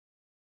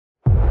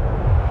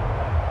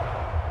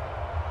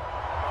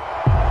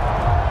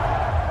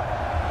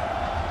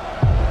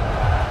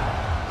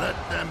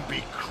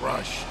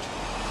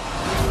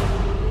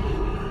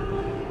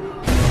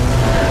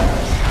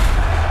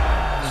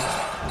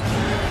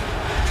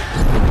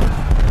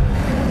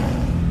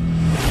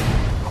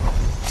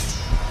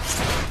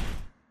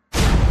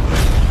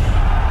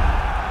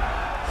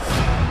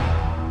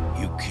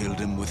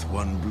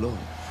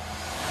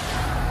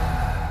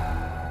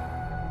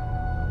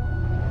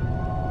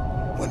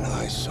When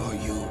I saw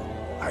you,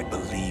 I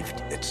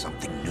believed that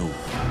something new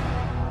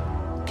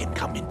can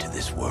come into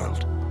this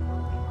world.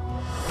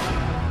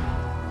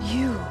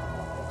 You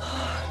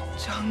are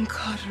John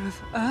Carter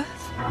of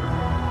Earth?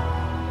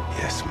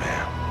 Yes,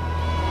 ma'am.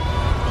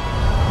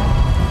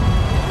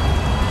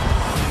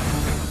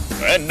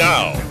 And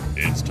now,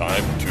 it's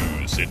time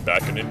to sit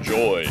back and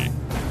enjoy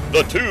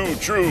the Two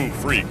True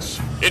Freaks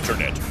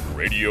Internet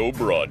Radio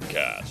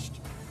Broadcast.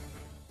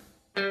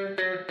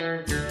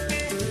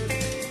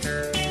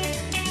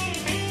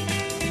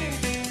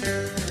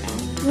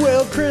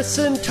 Well, Chris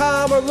and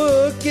Tom are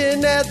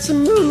looking at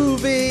some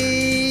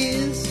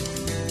movies.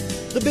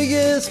 The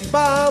biggest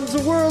bombs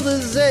the world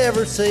has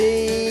ever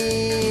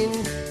seen.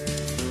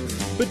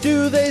 But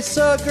do they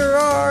suck or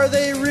are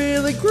they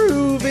really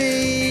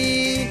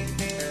groovy?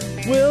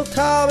 Will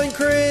Tom and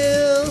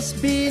Chris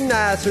be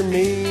nice or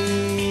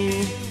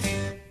mean?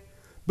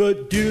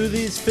 But do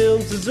these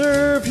films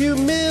deserve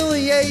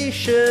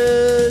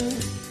humiliation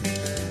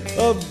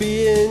of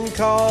being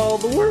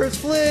called the worst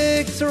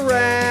flicks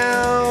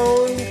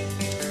around?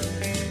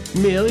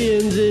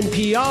 Millions in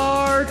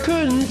PR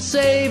couldn't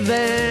save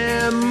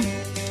them,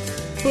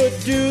 but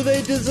do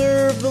they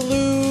deserve the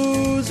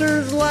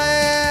Losers Lounge?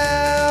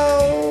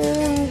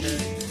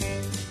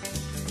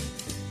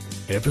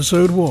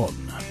 Episode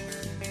 1,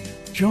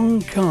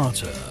 John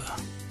Carter,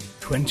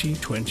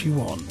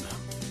 2021.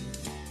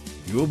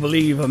 You'll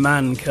believe a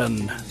man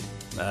can,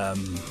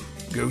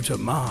 go to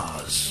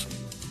Mars.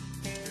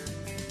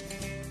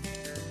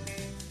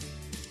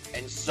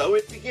 And so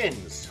it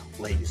begins,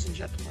 ladies and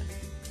gentlemen.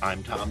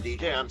 I'm Tom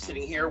DJ. I'm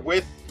sitting here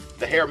with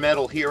the hair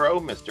metal hero,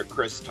 Mr.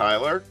 Chris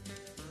Tyler.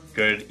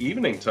 Good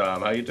evening,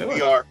 Tom. How you doing?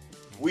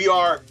 We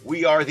are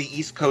the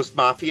East Coast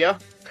Mafia.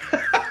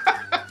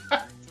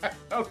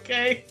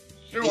 Okay,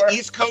 sure. The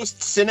East Coast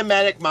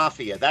Cinematic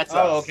Mafia. That's us.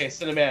 Oh, okay,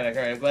 cinematic.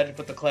 All right, I'm glad you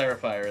put the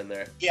clarifier in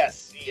there.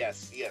 Yes.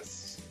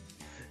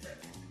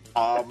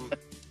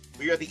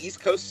 We are the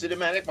East Coast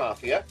Cinematic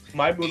Mafia.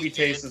 My movie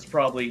taste is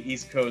probably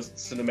East Coast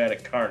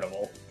Cinematic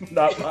Carnival,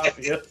 not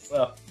Mafia.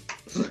 So.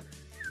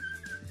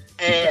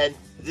 And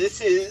this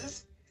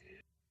is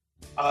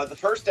the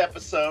first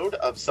episode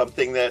of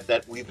something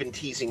that we've been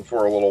teasing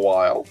for a little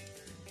while.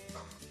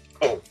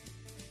 Oh.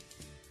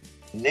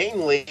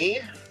 Namely,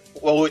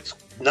 well, it's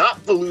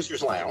not the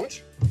Losers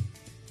Lounge.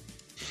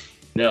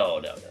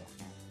 No.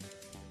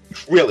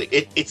 Really,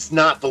 it's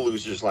not the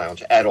Losers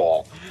Lounge at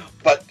all.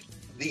 But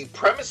the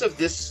premise of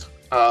this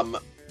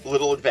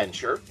little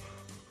adventure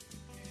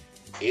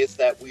is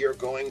that we are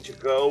going to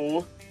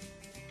go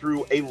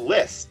through a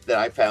list that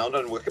I found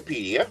on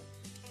Wikipedia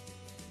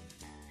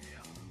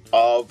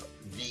of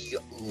the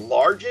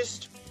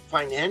largest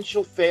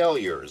financial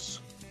failures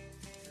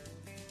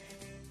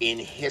in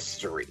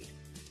history.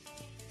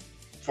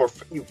 For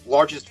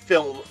largest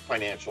film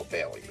financial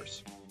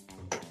failures.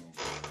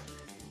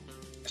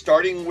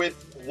 Starting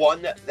with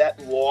one that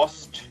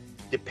lost,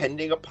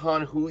 depending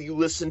upon who you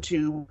listen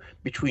to,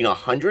 between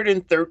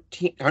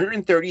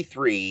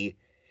 $133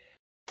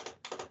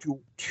 to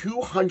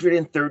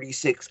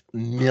 $236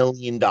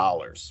 million.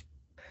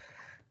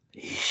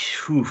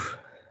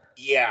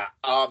 Yeah.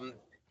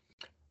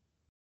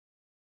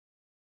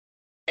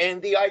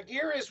 And the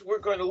idea is we're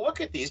going to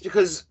look at these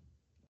because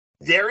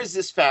there is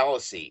this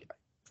fallacy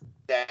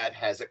that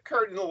has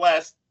occurred in the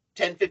last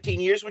 10, 15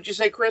 years, would you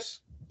say, Chris?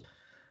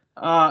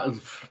 I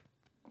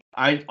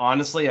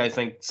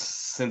think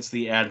since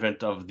the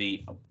advent of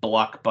the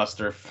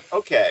blockbuster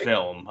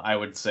film, I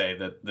would say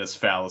that this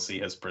fallacy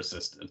has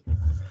persisted.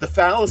 The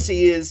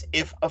fallacy is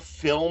if a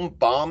film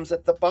bombs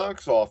at the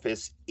box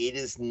office, it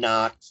is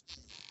not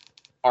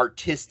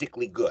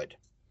artistically good.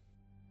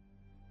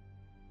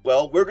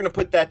 Well, we're going to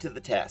put that to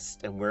the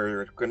test, and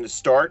we're going to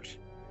start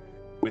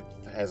with,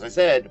 as I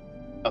said,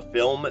 a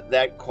film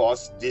that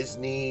cost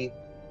Disney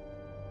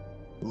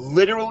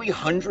literally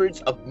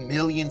hundreds of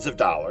millions of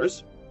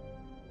dollars.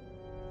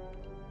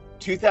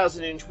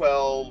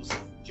 2012's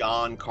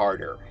John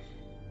Carter.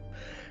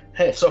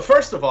 Hey, so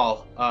first of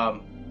all,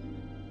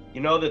 you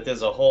know that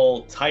there's a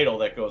whole title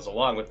that goes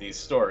along with these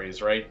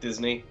stories, right,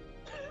 Disney?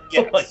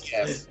 Yes,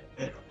 yes.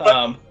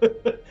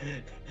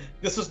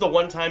 This is the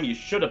one time you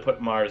should have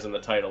put Mars in the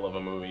title of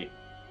a movie.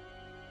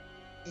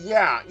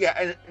 Yeah,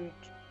 and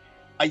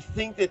I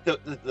think that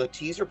the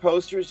teaser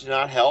posters do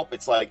not help.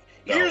 It's like,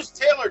 here's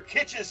Taylor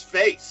Kitsch's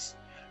face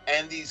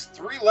and these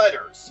 3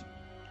 letters.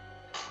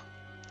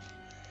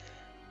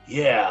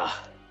 Yeah.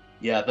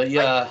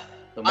 The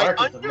market.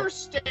 I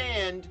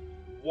understand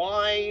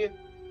why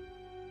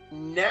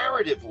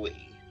narratively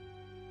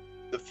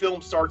the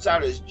film starts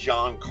out as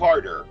John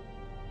Carter,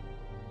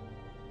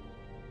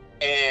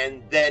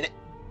 and then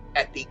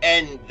at the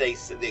end they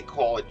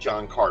call it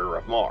John Carter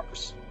of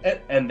Mars.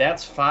 And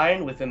that's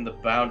fine within the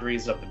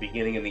boundaries of the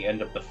beginning and the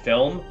end of the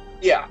film.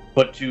 Yeah.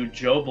 But to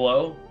Joe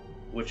Blow,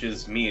 which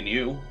is me and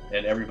you,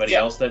 and everybody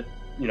else that,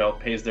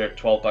 pays their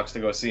 $12 to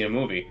go see a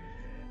movie,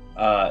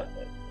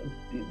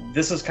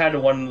 this is kind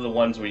of one of the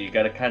ones where you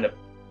got to kind of,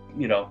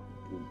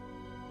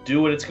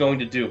 do what it's going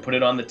to do. Put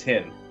it on the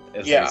tin,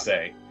 as they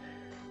say.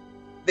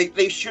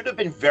 they should have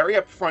been very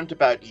upfront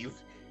about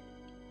youth,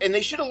 and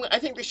I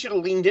think they should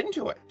have leaned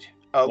into it.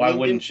 Why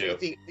wouldn't you?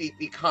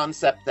 The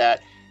concept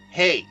that,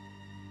 hey,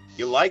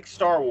 you like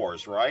Star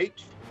Wars,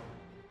 right?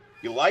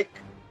 You like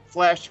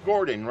Flash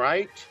Gordon,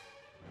 right?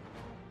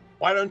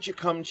 Why don't you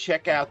come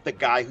check out the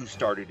guy who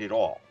started it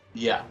all?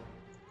 Yeah.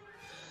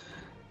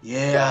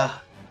 Yeah.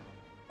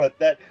 But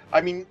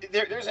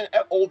there's an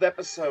old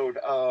episode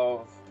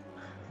of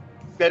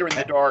Better in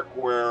the Dark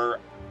where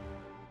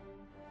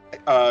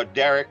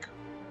Derek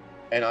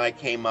and I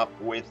came up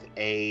with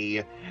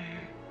a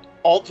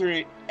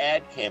alternate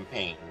ad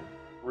campaign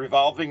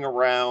revolving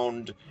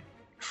around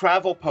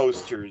travel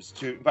posters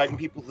to inviting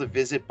people to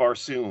visit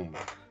Barsoom.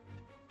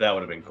 That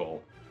would have been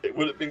cool. It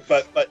would have been,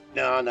 but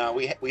no,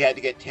 we had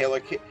to get Taylor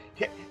Kitsch.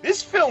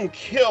 This film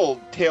killed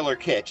Taylor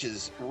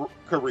Kitsch's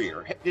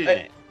career,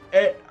 didn't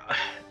it?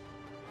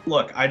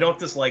 Look, I don't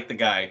dislike the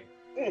guy.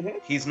 Mm-hmm.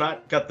 He's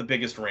not got the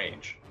biggest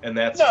range, and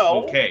that's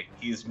No. okay.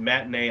 He's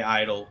matinee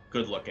idol,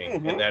 good looking,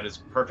 Mhm. and that is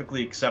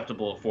perfectly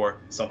acceptable for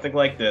something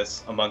like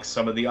this amongst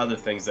some of the other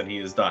things that he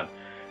has done.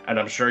 And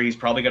I'm sure he's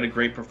probably got a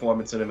great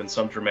performance in him in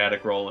some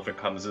dramatic role if it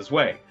comes his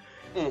way.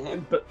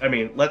 Mm-hmm. But I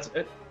mean,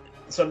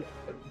 so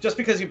just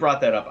because you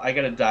brought that up, I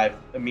got to dive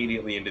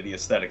immediately into the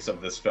aesthetics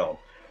of this film.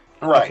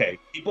 Right. Okay,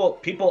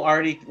 people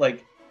already,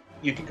 like,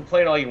 you can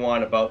complain all you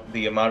want about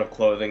the amount of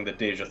clothing that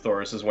Deja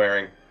Thoris is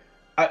wearing.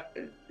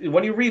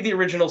 When you read the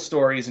original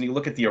stories and you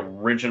look at the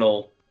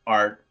original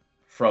art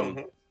from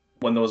Mhm.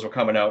 when those were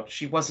coming out,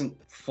 she wasn't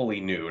fully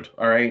nude.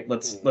 All right,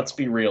 let's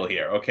be real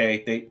here.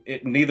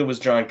 Okay, neither was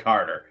John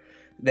Carter.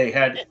 They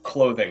had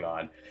clothing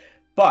on,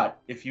 but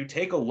if you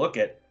take a look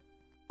at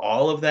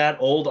all of that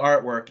old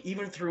artwork,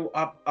 even through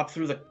up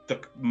through the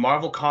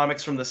Marvel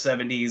comics from the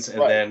 70s, and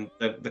Right.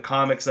 then the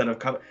comics that have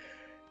come,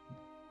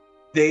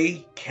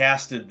 they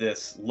casted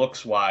this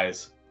looks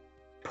wise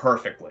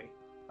perfectly.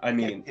 I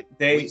mean,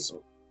 they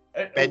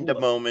Spend a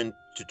moment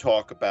to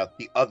talk about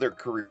the other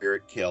career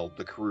it killed,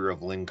 the career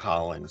of Lynn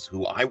Collins,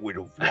 who I would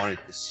have wanted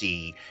to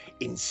see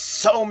in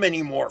so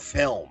many more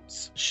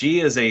films. She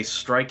is a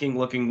striking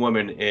looking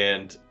woman,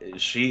 and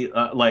she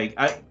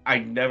I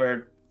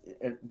never.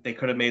 They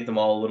could have made them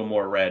all a little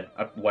more red.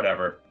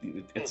 Whatever,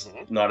 it's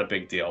not a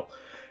big deal.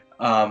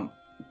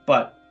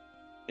 But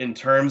in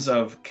terms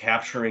of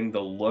capturing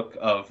the look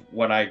of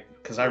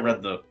because I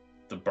read the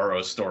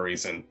Burroughs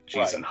stories and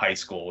Right. in high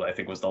school, I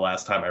think was the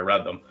last time I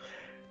read them.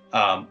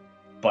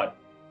 But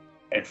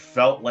it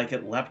felt like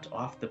it leapt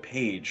off the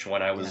page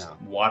when I was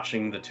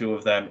watching the two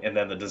of them, and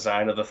then the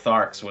design of the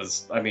Tharks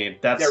was, I mean,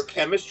 that's Their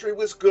chemistry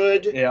was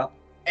good, yeah.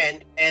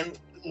 and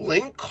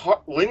Lynn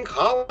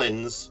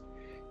Collins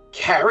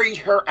carried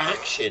her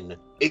action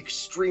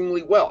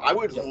extremely well. I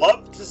would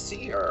love to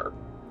see her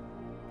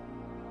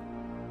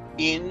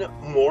in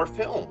more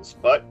films,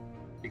 but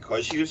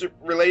because she was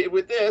related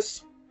with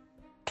this,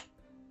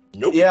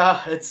 nope.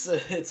 Yeah, it's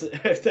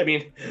I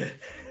mean,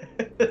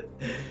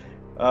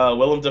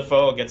 Willem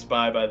Dafoe gets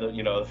by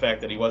the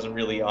fact that he wasn't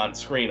really on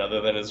screen other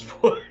than his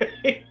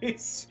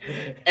voice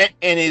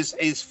and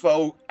his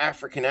faux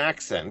African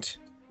accent.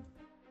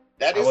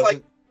 That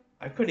is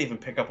I couldn't even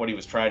pick up what he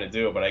was trying to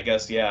do, but I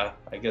guess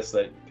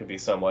that could be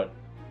somewhat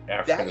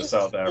African to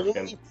South African. The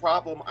only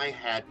problem I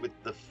had with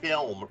the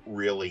film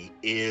really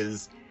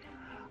is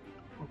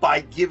by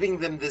giving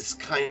them this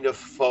kind of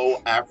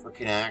faux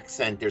African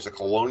accent, there's a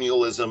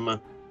colonialism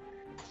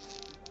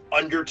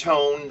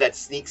undertone that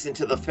sneaks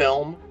into the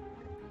film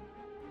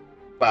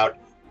about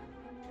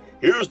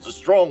here's the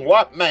strong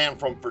white man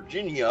from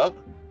Virginia.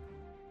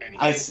 And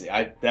I see.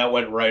 That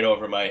went right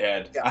over my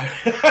head. Yeah.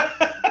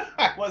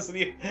 I wasn't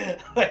even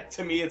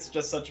to me. It's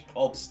just such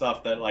pulp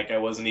stuff that I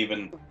wasn't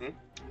even.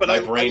 But my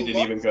brain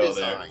didn't even go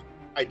there.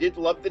 I did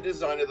love the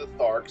design of the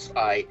Tharks.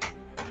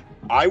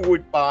 I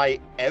would buy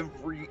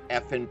every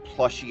effing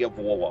plushie of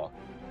Woola.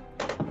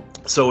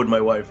 So would my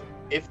wife.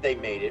 If they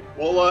made it.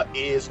 Woola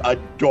is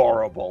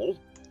adorable.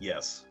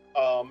 Yes.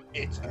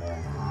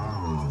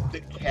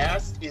 The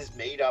cast is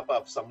made up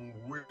of some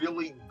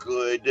really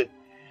good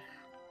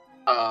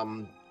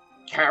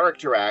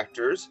character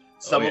actors,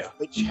 some of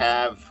which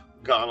have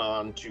gone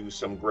on to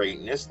some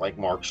greatness, like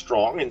Mark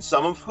Strong, and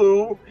some of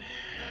who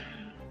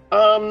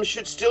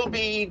should still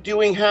be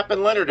doing Hap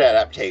and Leonard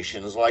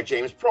adaptations, like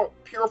James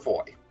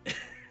Purefoy.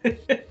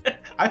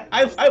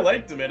 I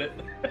liked him in it.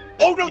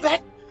 Oh no,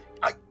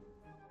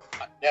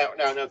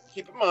 now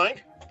keep in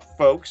mind,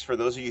 folks, for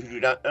those of you who do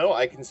not know,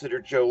 I consider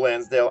Joe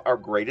Lansdale our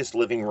greatest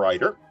living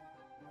writer.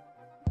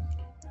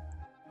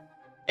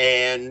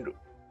 And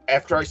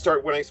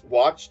when I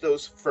watched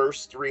those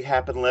first 3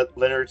 Hap and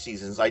Leonard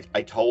seasons, I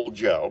told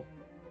Joe,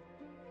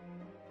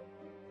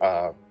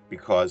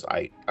 because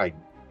I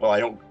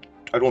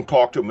don't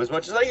talk to him as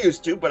much as I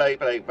used to, but I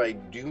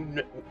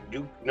do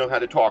know how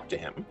to talk to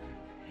him,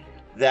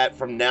 that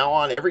from now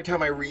on, every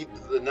time I read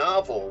the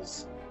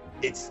novels,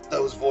 it's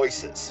those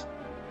voices.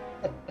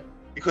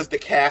 Because the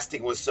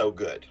casting was so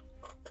good.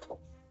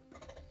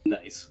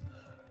 Nice.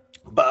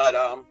 But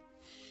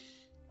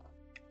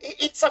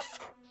it's a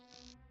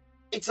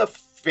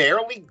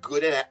fairly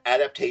good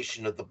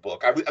adaptation of the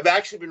book. I've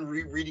actually been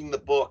rereading the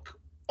book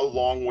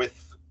along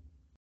with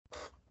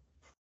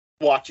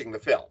watching the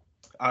film.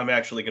 I'm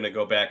actually going to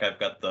go back. I've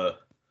got the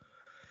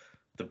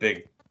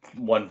big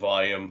 1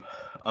 volume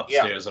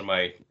upstairs in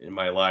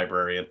my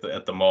library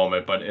at the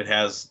moment, but it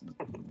has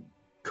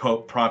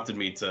prompted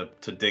me to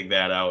dig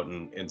that out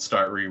and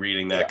start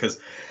rereading that, because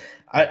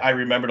I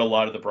remembered a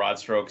lot of the broad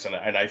strokes, and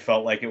I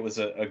felt like it was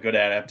a good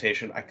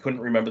adaptation. I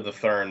couldn't remember the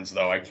Therns,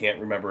 though. I can't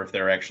remember if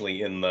they're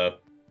actually in the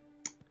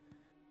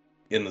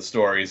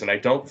stories, and I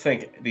don't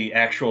think the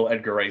actual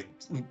Edgar Rice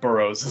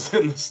Burroughs is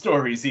in the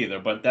stories either,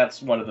 but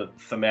that's one of the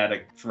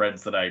thematic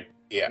threads that I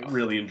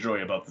really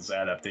enjoy about this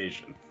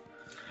adaptation.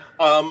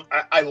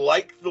 I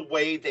like the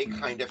way they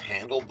kind of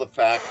handled the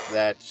fact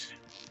that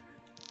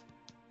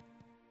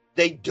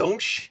they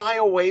don't shy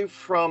away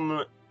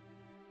from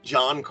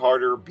John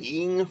Carter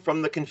being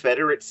from the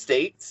Confederate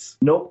States.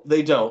 Nope,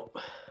 they don't.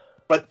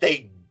 But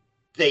they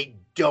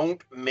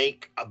don't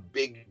make a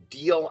big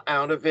deal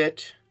out of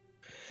it.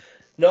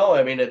 No,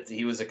 I mean,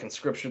 he was a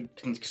conscripted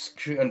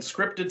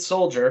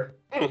soldier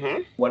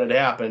when it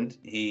happened.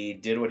 He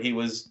did what he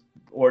was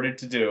ordered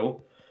to do.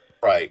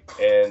 Right.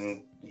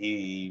 And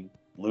he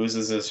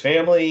loses his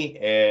family,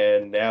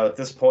 and now at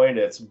this point,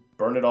 it's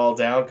burn it all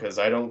down because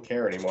I don't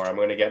care anymore. I'm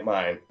going to get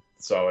mine.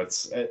 So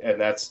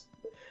that's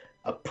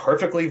a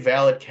perfectly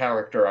valid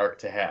character arc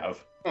to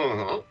have.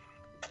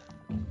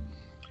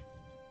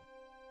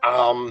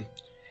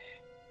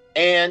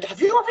 And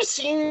have you ever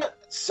seen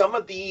some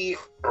of the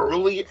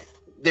early...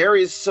 There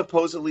is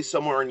supposedly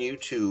somewhere on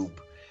YouTube,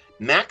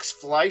 Max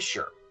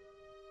Fleischer.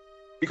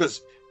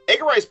 Because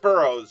Edgar Rice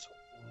Burroughs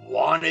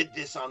wanted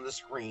this on the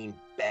screen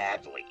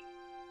badly.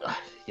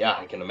 Yeah,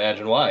 I can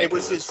imagine why. It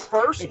was his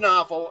first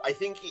novel. I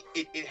think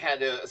it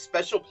had a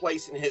special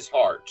place in his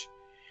heart.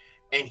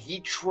 And he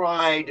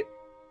tried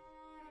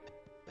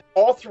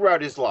all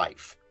throughout his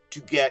life to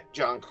get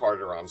John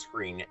Carter on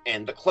screen.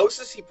 And the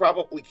closest he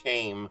probably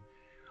came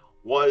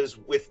was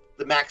with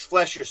the Max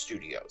Fleischer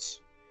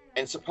Studios.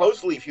 And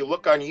supposedly, if you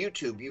look on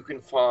YouTube, you can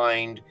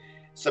find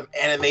some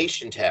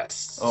animation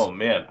tests. Oh,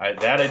 man. I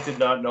did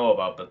not know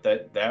about, but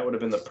that would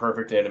have been the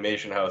perfect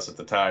animation house at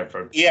the time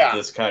for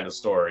this kind of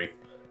story.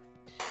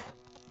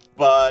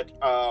 But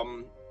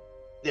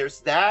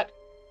there's that,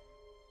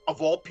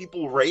 of all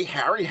people, Ray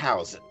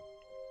Harryhausen.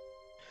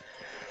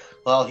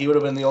 Well, he would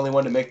have been the only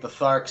one to make the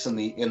Tharks and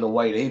the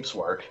White Apes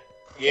work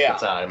at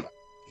the time.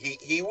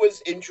 He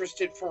was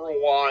interested for a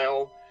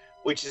while,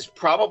 which is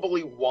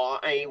probably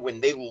why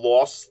when they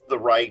lost the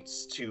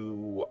rights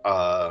to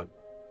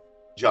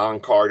John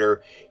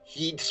Carter,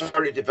 he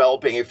started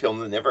developing a film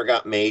that never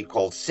got made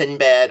called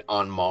Sinbad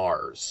on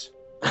Mars.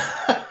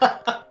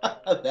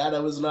 That I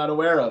was not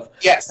aware of.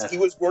 Yes, he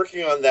was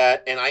working on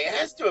that, and I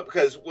asked him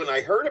because when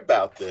I heard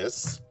about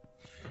this,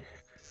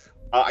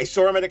 I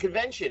saw him at a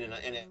convention, and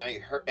I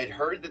had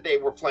heard that they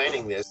were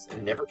planning this, and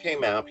it never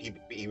came out.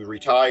 He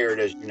retired,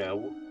 as you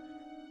know,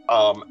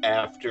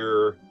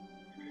 after...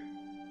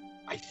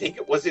 I think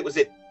it was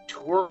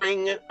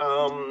touring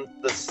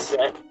the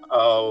set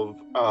of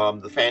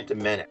The Phantom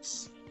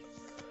Menace.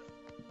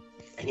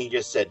 And he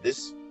just said,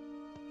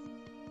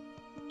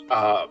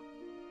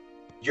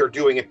 you're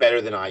doing it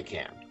better than I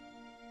can.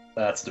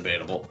 That's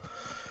debatable.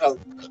 Oh,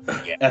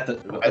 yeah.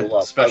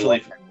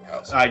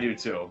 I do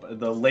too.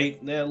 The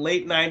late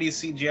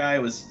 90s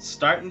CGI was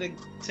starting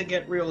to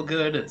get real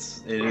good. It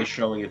is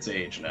showing its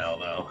age now,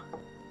 though.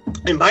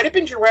 It might have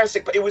been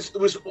Jurassic, but it was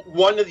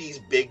one of these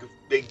big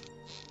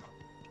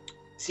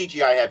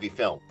CGI heavy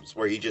films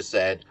where he just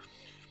said,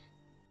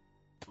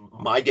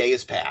 my day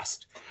is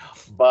past.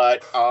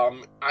 But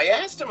I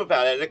asked him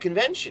about it at a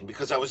convention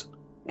because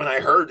when I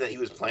heard that he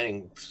was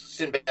planning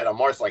Sinbad on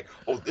Mars, like,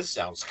 oh, this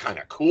sounds kind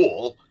of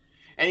cool.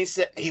 And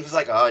he was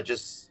like, oh, it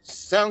just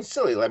sounds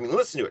silly. I mean,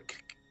 listen to it.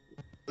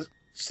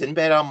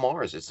 Sinbad on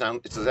Mars. It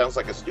sounds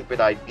like a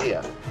stupid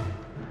idea.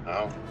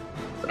 Oh,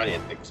 I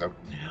didn't think so.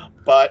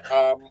 But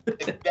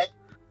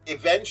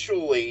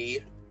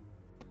eventually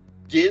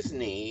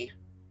Disney...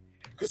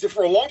 Because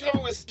for a long time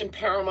it was in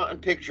Paramount and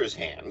Pictures'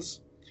 hands,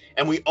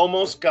 and we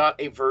almost got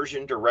a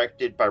version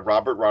directed by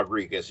Robert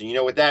Rodriguez, and you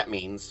know what that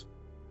means?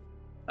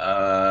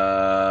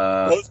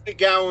 Rose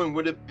McGowan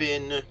would have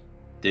been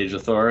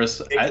Dejah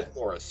Thoris.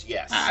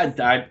 Yes.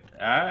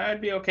 I'd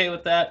be okay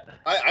with that.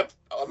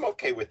 I'm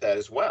okay with that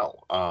as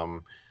well.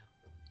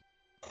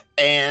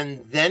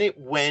 And then it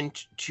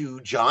went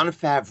to Jon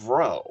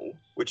Favreau,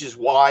 which is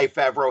why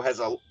Favreau has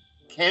a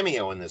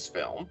cameo in this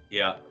film.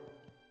 Yeah.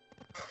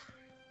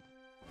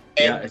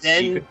 And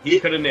then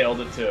he could have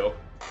nailed it too.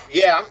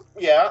 Yeah.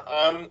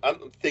 I'm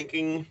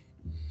thinking.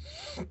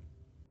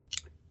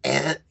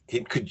 And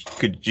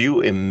could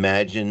you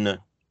imagine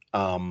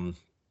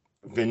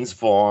Vince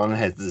Vaughn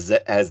as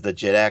the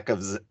Jeddak of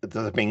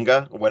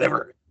Zaminga,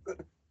 whatever?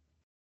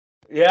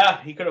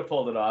 Yeah, he could have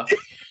pulled it off.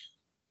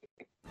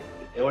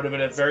 It would have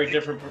been a very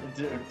different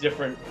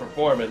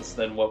performance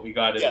than what we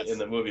got in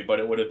the movie, but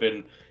it would have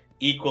been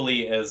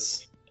equally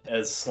as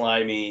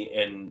slimy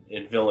and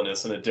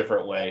villainous in a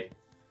different way.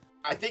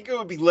 I think it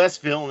would be less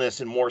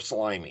villainous and more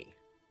slimy.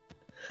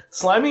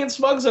 Slimy and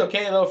Smug's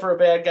okay though for a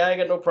bad guy. I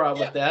got no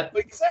problem with that.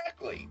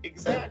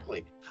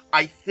 Exactly.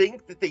 I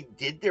think that they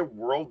did their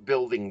world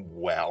building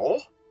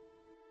well.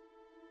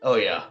 Oh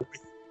yeah.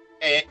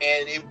 And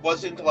it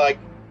wasn't like,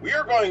 we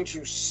are going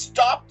to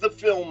stop the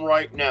film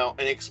right now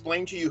and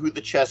explain to you who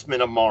the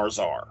chessmen of Mars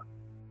are.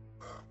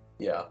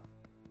 Yeah.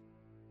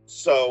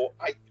 So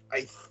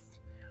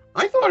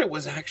I thought it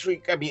was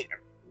actually, I mean,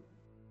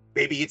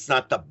 maybe it's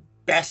not the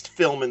best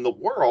film in the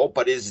world,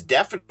 but it's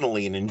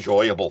definitely an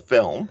enjoyable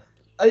film.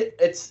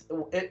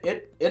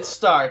 It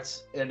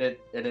starts and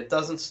it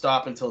doesn't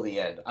stop until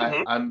the end.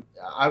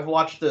 I've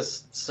watched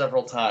this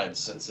several times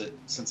since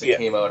it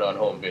came out on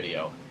home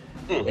video,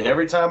 and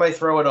every time I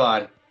throw it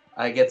on,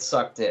 I get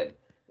sucked in.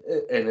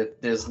 And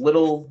there's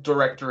little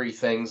directory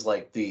things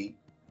like the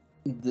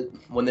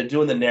when they're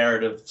doing the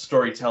narrative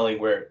storytelling,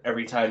 where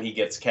every time he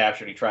gets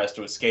captured, he tries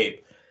to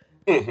escape,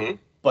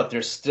 but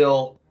they're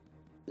still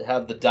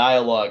have the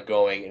dialogue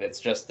going, and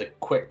it's just the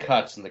quick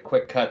cuts and the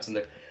quick cuts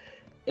and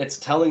it's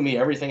telling me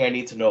everything I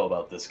need to know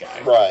about this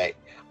guy. Right.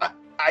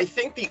 I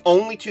think the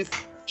only two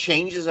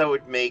changes I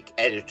would make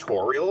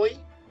editorially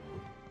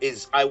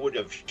is I would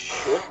have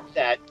short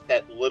that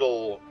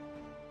little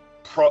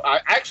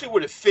I actually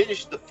would have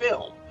finished the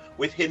film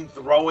with him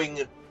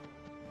throwing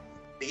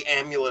the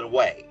amulet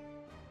away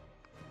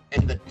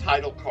and the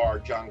title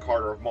card, John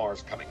Carter of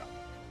Mars, coming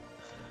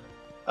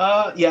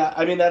up. Yeah,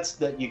 I mean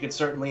that you could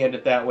certainly end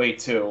it that way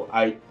too.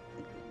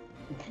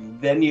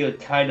 Then you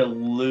kind of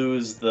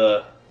lose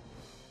the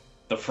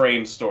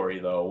frame story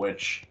though,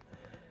 which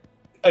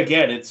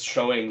again, it's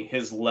showing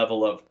his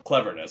level of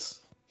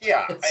cleverness.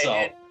 Yeah. So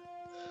and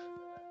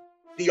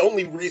the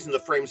only reason the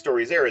frame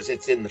story is there is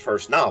it's in the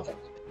first novel.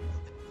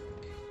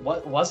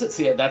 What was it?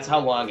 See, that's how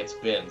long it's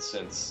been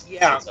since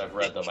I've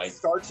read them. It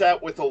starts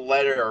out with a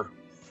letter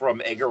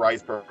from Edgar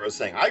Rice Burroughs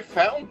saying, "I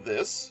found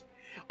this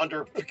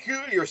under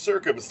peculiar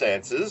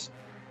circumstances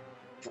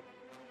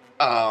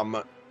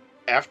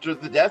after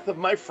the death of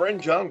my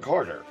friend John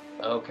Carter."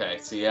 Okay,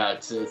 so yeah,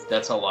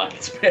 that's how long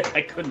it's been.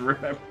 I couldn't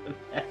remember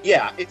that.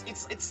 Yeah,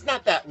 it's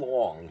not that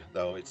long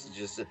though. It's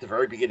just at the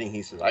very beginning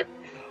he says,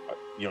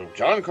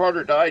 John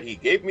Carter died. He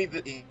gave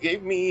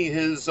me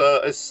his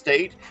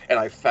estate, and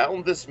I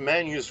found this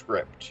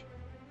manuscript."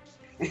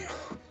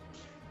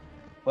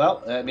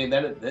 Well, I mean,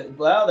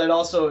 that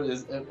also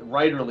is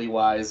writerly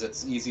wise.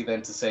 It's easy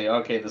then to say,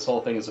 okay, this whole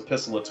thing is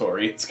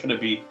epistolatory. It's going to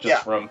be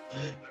just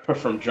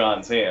from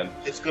John's hand.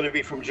 It's going to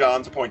be from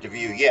John's point of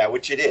view, yeah,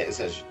 which it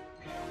is.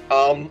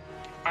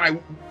 I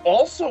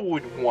also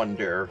would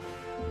wonder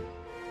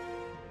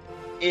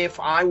if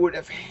I would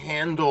have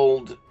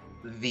handled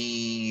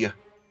the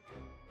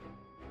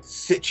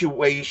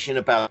situation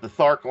about the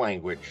Thark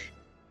language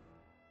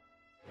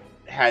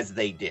as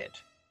they did.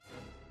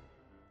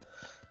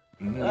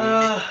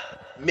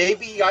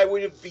 Maybe I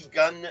would have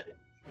begun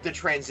the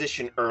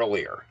transition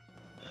earlier.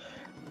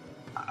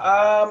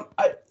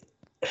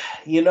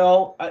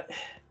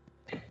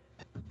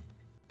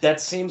 That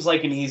seems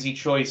like an easy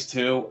choice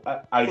too.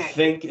 I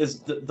think is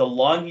the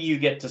longer you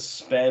get to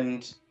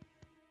spend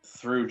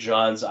through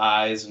John's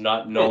eyes,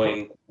 not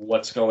knowing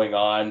what's going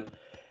on,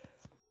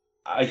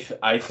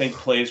 I think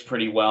plays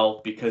pretty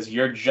well, because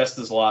you're just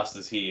as lost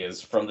as he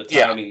is from the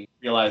time he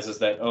realizes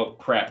that, oh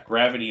crap,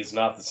 gravity is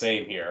not the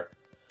same here.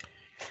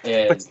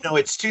 But no,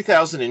 it's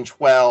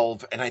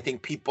 2012, and I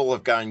think people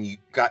have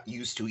got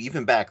used to,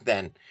 even back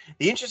then.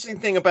 The interesting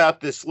thing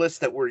about this list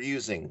that we're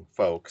using,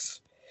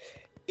 folks,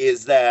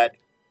 is that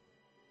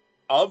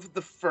of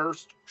the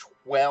first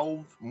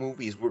 12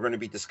 movies we're going to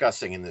be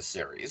discussing in this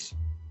series,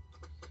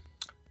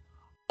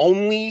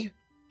 only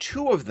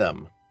 2 of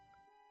them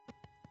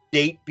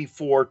date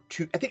before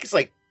I think it's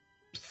like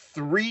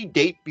 3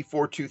 date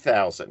before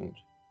 2000.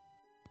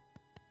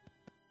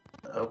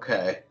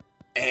 Okay.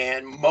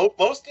 And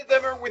most of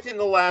them are within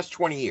the last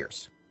 20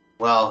 years.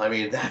 Well, I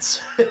mean,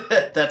 that's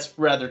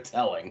rather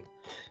telling.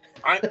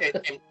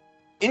 And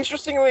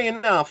interestingly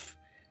enough,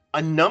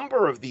 a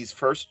number of this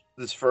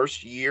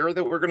first year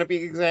that we're going to be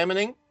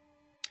examining,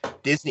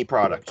 Disney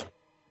product.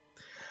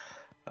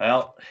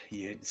 Well,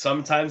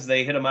 sometimes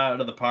they hit them out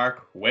of the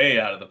park, way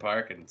out of the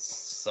park, and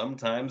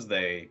sometimes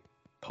they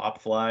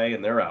pop fly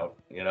and they're out.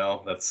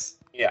 That's...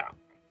 Yeah.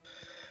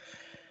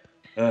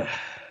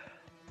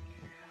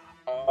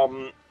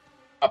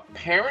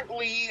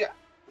 Apparently,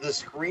 the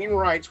screen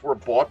rights were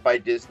bought by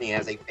Disney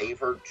as a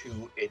favor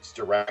to its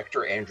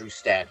director, Andrew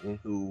Stanton,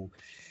 who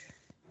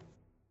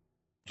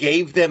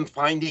gave them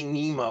Finding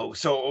Nemo.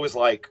 So it was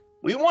like,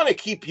 we want to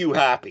keep you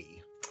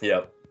happy.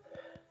 Yep.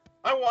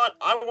 I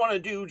want to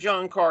do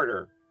John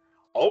Carter.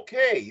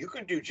 Okay, you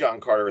can do John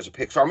Carter as a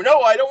Pixar movie.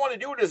 No, I don't want to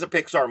do it as a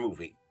Pixar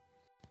movie.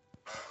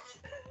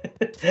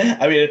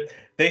 I mean,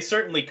 they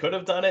certainly could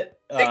have done it.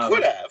 They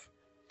could have.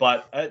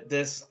 But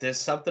there's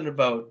something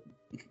about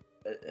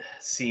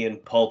seeing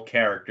pulp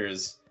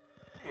characters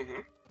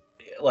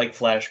like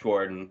Flash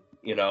Gordon,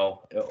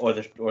 or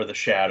the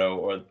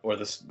Shadow, or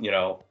this,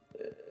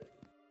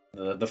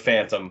 the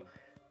Phantom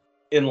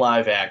in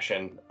live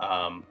action,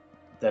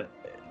 that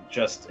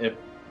just it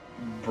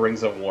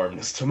brings a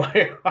warmness to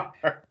my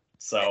heart.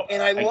 So,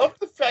 and I love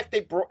the fact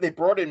they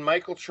brought in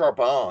Michael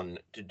Charbon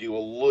to do a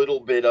little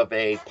bit of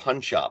a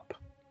punch up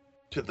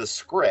to the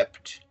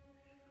script,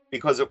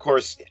 because of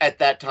course at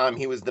that time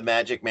he was the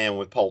Magic Man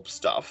with pulp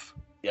stuff.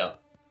 Yeah.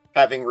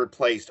 Having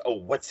replaced,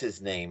 what's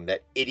his name?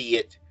 That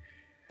idiot,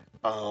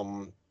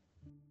 the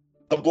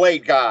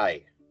Blade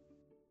guy.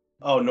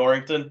 Oh,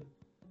 Norrington?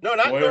 No,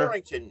 not Goyer?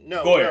 Norrington.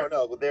 No, Goyer.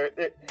 no.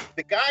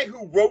 The guy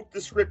who wrote the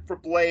script for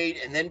Blade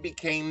and then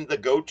became the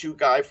go-to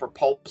guy for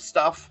pulp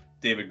stuff.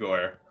 David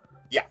Goyer.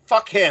 Yeah,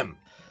 fuck him.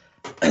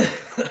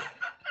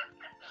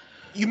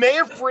 You may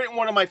have written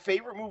one of my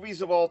favorite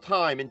movies of all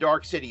time in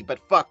Dark City, but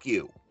fuck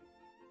you.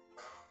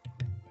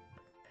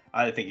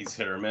 I think he's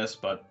hit or miss,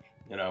 but,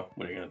 you know,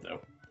 what are you going to do?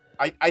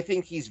 I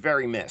think he's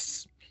very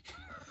miss.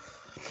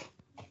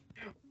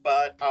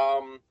 But,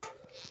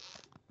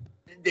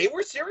 they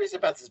were serious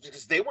about this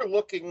because they were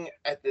looking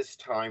at this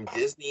time.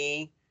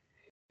 Disney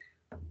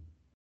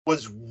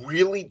was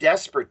really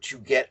desperate to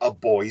get a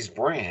boys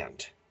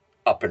brand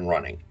up and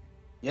running.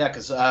 Yeah,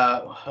 because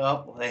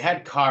they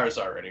had Cars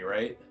already,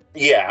 right?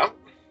 Yeah.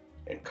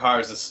 And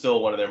Cars is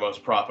still one of their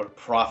most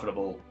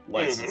profitable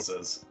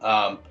licenses.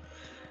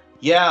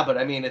 Yeah, but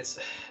I mean,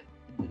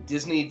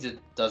 Disney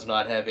does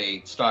not have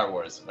a Star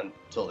Wars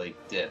until they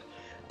did.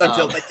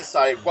 Until they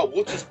decided, well,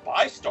 we'll just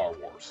buy Star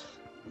Wars.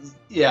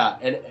 Yeah,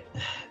 and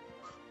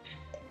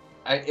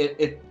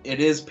it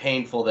is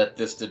painful that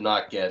this did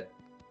not get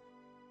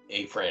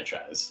a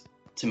franchise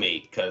to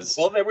me, because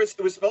it was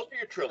supposed to be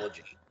a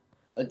trilogy,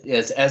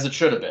 as it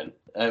should have been.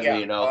 I mean,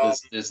 you know,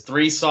 there's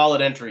 3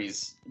 solid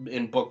entries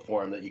in book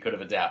form that you could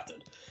have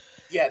adapted.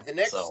 Yeah, the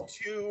next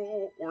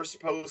 2 were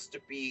supposed to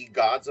be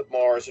Gods of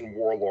Mars and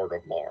Warlord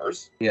of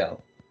Mars. Yeah.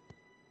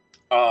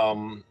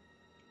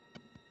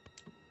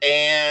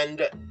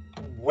 And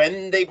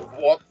when they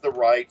bought the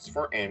rights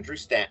for Andrew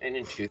Stanton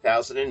in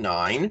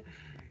 2009,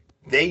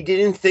 they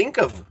didn't think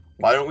of,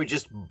 why don't we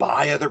just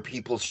buy other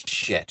people's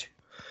shit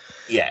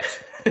yet?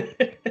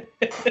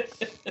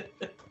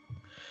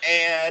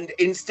 And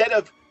instead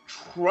of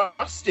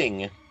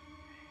trusting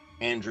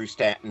Andrew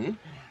Stanton,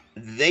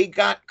 they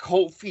got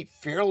cold feet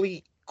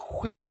fairly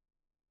quickly,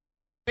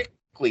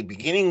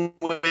 beginning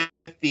with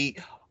the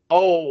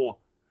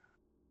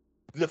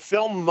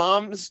film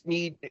Mars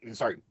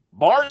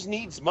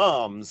Needs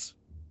Moms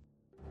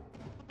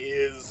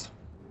is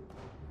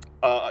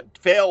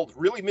failed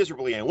really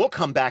miserably, and we'll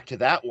come back to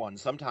that one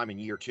sometime in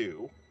year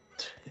 2.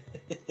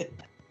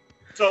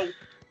 So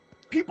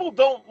people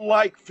don't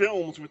like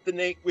films with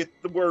the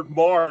word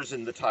Mars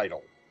in the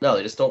title. No,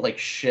 they just don't like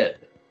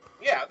shit.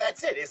 Yeah,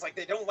 that's it. It's like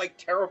they don't like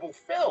terrible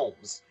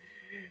films.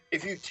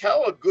 If you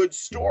tell a good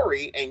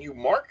story and you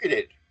market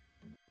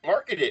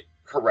it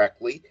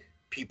correctly,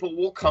 people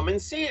will come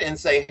and see it and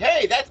say,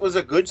 hey, that was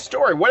a good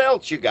story. What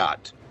else you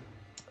got?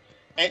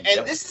 And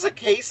this is a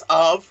case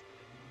of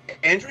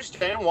Andrew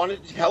Stanton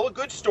wanted to tell a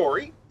good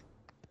story,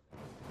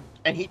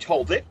 and he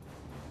told it.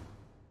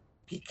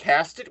 He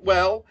cast it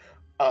well.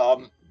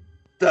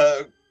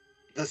 The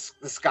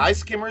Sky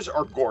Skimmers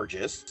are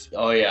gorgeous.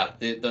 Oh yeah,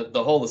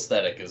 the whole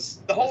aesthetic is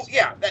that whole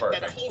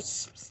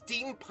steampunk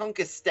steampunk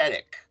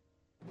aesthetic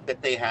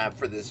that they have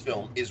for this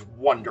film is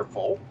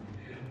wonderful.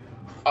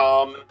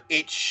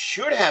 It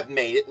should have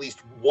made at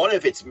least one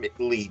of its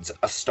leads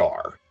a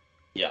star.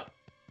 Yeah.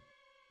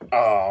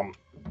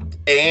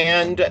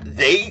 And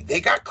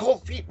they got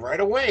cold feet right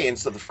away, and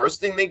so the first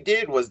thing they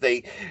did was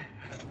and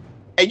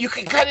you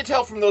can kind of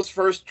tell from those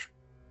first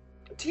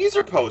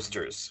teaser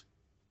posters.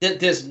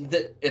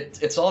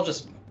 It's all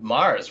just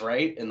Mars,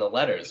 right? In the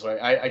letters,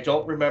 right? I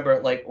don't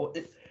remember, like...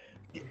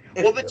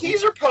 the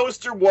teaser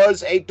poster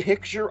was a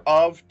picture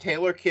of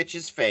Taylor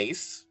Kitsch's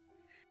face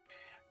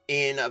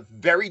in a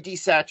very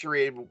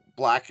desaturated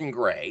black and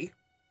gray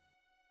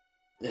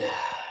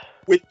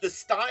with the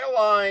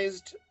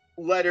stylized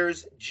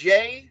letters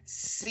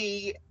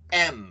JCM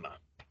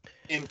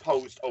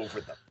imposed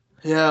over them.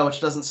 Yeah, which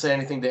doesn't say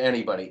anything to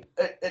anybody.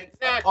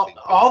 Exactly.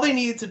 All they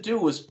needed to do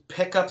was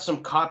pick up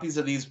some copies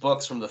of these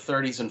books from the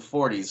 30s and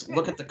 40s,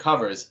 look at the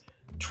covers,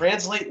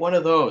 translate one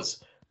of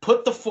those,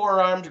 put the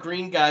 4-armed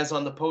green guys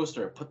on the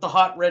poster, put the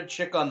hot red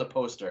chick on the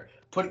poster,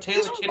 put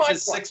Taylor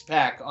Kitsch's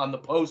 6-pack on the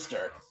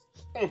poster.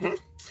 Mm-hmm.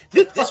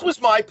 This was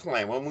my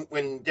plan.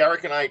 When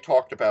Derek and I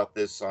talked about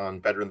this on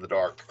Better in the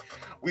Dark,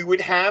 we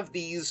would have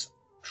these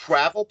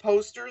travel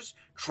posters,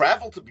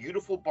 travel to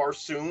beautiful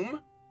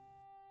Barsoom,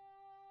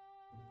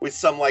 with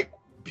some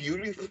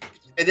beautiful,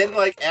 and then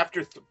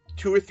after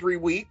 2 or 3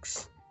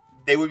 weeks,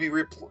 they would be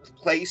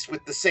replaced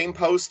with the same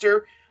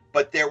poster,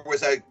 but there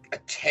was a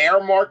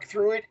tear mark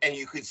through it, and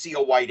you could see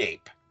a white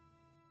ape.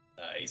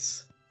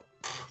 Nice.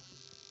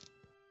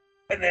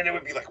 And then it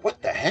would be like,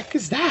 what the heck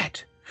is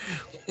that?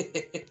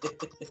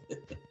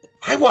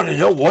 I want to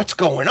know what's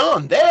going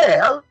on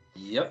there.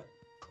 Yep.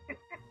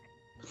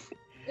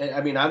 I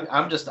mean,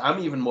 I'm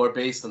even more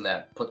based than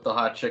that. Put the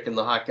hot chick and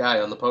the hot guy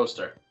on the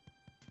poster.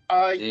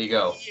 There you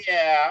go.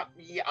 Yeah,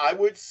 I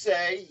would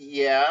say,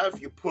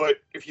 if you put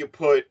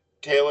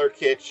Taylor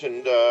Kitsch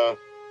and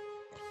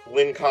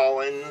Lynn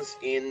Collins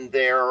in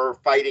their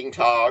fighting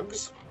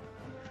togs,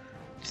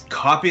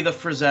 Copy the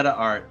Frazetta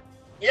art.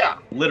 Yeah.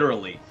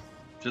 Literally.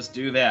 Just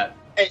do that.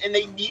 And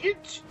they needed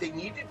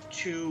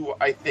to,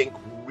 I think,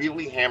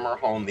 really hammer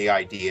home the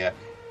idea.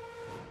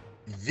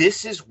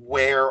 This is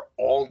where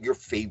all your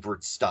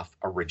favorite stuff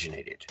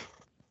originated.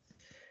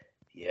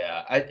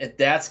 Yeah,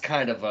 that's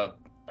kind of a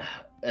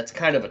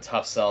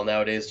tough sell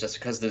nowadays, just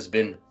because there's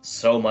been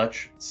so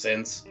much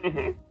since.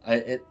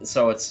 Mm-hmm.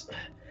 So it's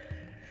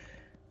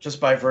just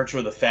by virtue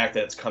of the fact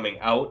that it's coming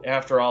out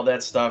after all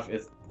that stuff.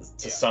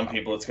 Some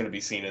people, it's going to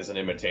be seen as an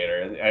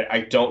imitator, and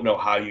I don't know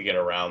how you get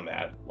around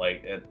that.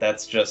 Like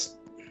that's just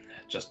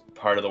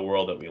part of the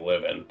world that we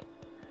live in.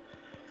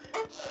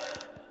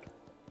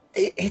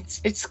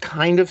 It's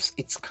kind of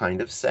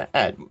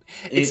sad.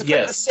 It's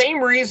Yes. the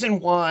same reason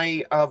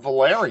why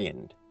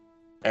Valerian,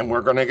 and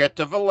we're gonna get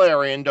to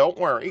Valerian, don't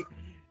worry,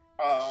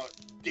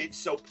 did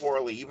so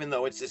poorly, even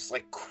though it's this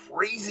like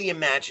crazy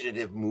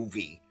imaginative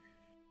movie.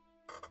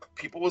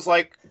 People was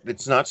like,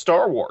 it's not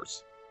Star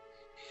Wars.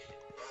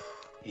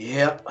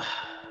 Yep.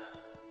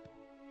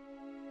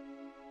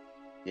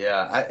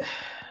 Yeah,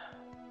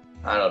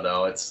 I don't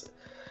know. It's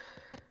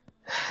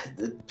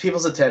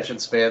people's attention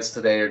spans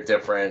today are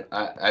different.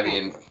 I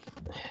mean,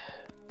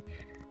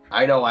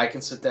 I know I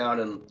can sit down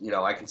and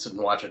I can sit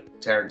and watch a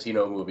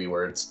Tarantino movie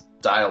where it's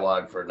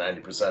dialogue for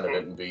 90% of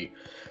it and be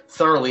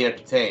thoroughly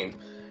entertained.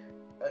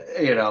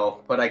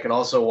 But I can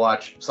also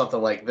watch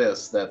something like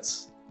this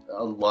that's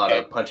a lot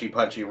of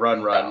punchy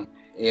run,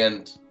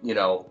 and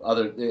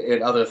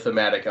other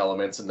thematic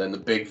elements, and then the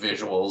big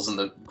visuals and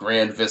the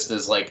grand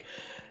vistas. Like,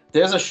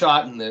 there's a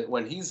shot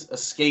when he's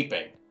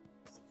escaping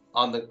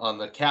on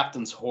the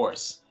captain's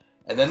horse,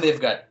 and then they've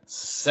got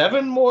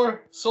 7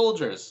 more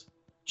soldiers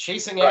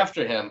chasing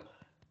after him.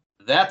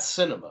 That's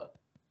cinema,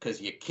 because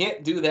you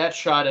can't do that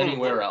shot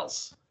anywhere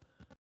else.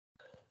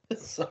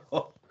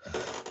 So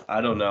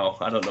I don't know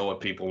what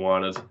people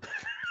wanted.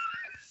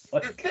 The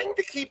thing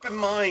to keep in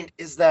mind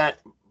is that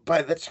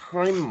by the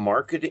time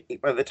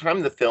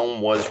the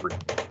film was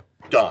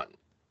done,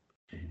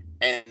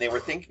 and they were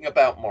thinking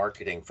about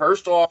marketing,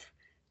 first off,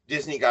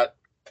 Disney got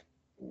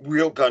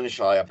real gun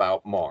shy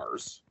about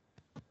Mars,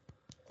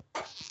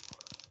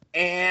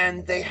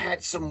 and they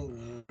had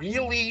some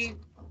really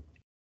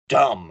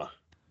dumb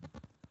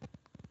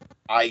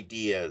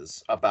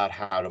ideas about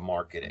how to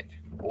market it,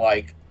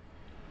 like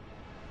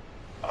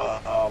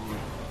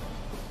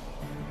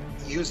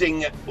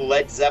using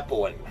Led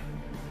Zeppelin.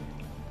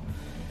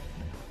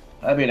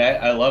 I mean,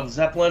 I love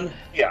Zeppelin.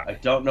 Yeah. I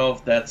don't know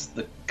if that's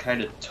the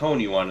kind of tone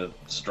you want to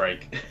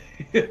strike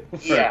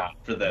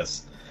for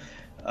this.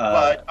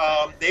 But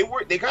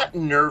they got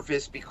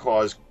nervous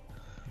because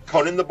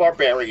Conan the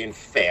Barbarian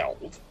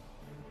failed.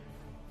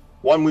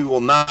 One we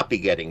will not be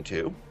getting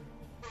to.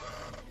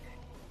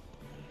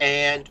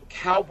 And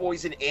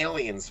Cowboys and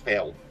Aliens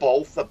failed,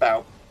 both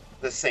about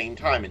the same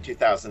time in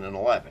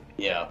 2011.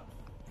 Yeah.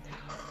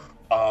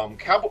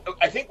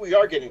 I think we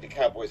are getting to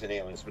Cowboys and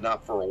Aliens, but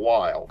not for a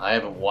while. I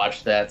haven't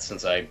watched that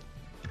since I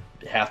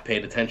half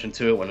paid attention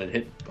to it when it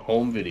hit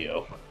home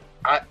video.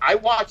 I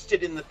watched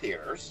it in the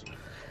theaters.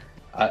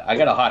 I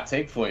got a hot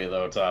take for you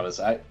though, Thomas.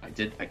 I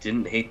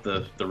didn't hate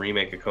the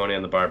remake of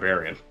Conan the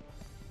Barbarian.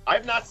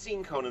 I've not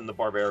seen Conan the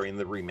Barbarian,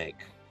 the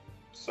remake.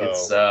 So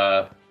it's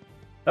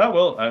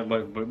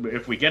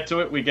if we get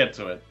to it, we get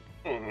to it.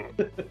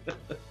 Mm-hmm.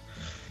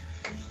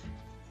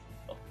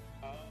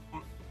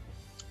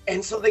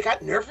 And so they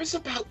got nervous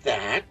about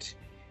that.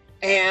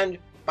 And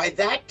by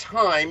that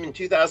time, in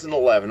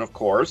 2011, of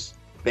course,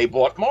 they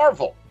bought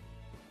Marvel.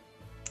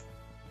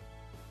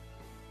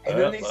 And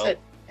then they said,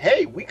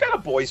 hey, we got a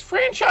boys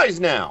franchise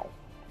now.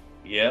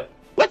 Yep.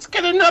 Let's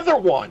get another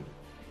one.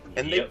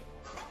 And they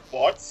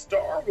bought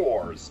Star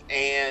Wars.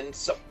 And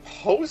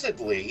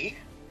supposedly,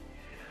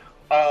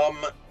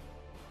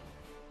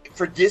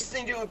 for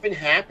Disney to have been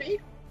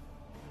happy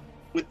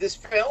with this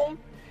film,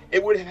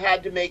 it would have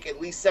had to make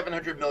at least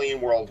 $700 million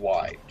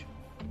worldwide.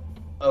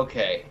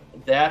 Okay,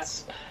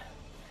 that's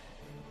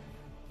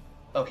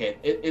okay.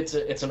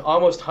 It's an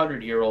almost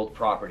 100-year-old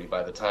property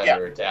by the time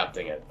they're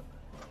adapting it.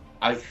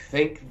 I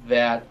think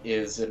that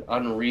is an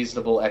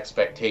unreasonable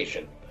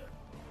expectation.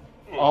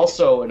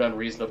 Also, an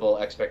unreasonable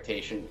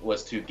expectation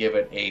was to give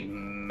it a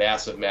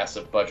massive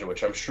budget,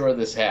 which I'm sure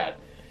this had.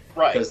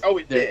 Right. Oh,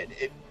 it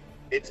did.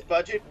 Its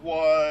budget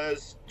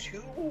was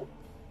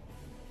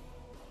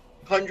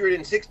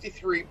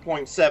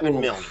 $263.7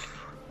 million.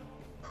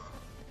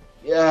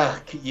 Yeah,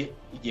 you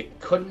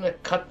couldn't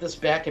have cut this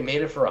back and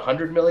made it for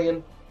 $100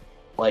 million?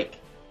 Like,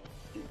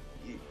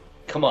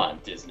 come on,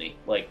 Disney.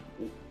 Like,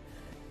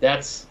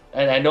 that's,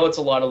 and I know it's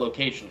a lot of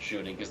location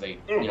shooting because they,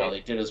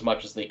 they did as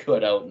much as they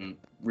could out in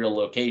real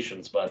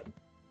locations, but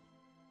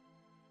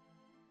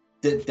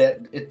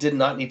it did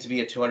not need to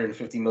be a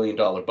 $250 million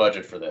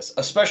budget for this,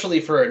 especially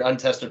for an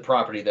untested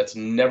property that's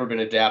never been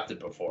adapted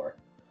before.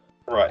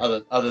 Right.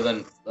 Other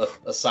than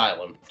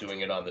Asylum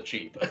doing it on the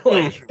cheap.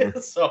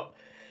 So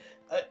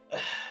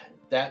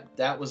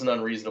that was an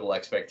unreasonable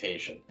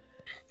expectation.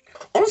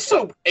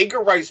 Also,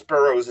 Edgar Rice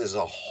Burroughs as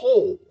a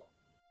whole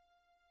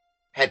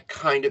had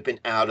kind of been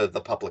out of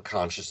the public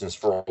consciousness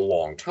for a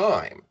long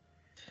time.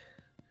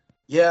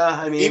 Yeah,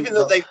 I mean, even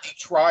though they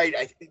tried,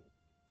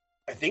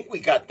 I think we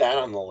got that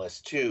on the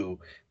list too.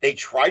 They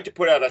tried to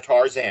put out a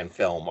Tarzan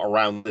film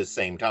around the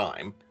same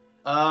time.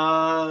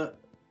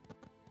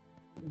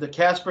 The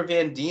Casper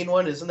Van Dien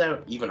one, isn't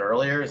that even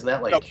earlier? Isn't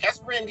that like? No,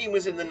 Casper Van Dien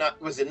was in the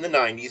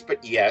 90s,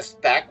 but yes,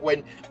 back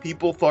when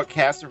people thought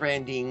Casper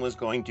Van Dien was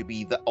going to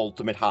be the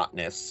ultimate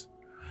hotness.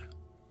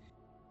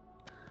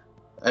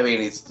 I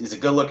mean, he's a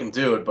good-looking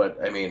dude, but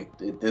I mean,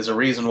 there's a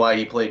reason why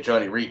he played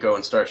Johnny Rico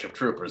in Starship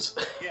Troopers.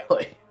 Yeah.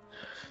 Like,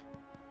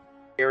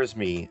 It scares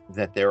me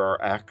that there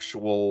are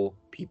actual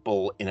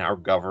people in our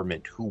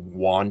government who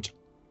want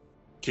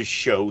to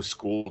show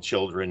school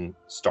children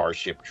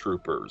Starship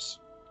Troopers.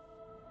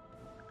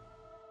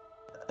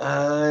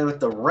 With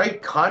the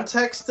right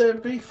context,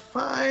 that'd be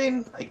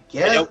fine, I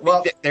guess. I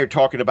don't think they're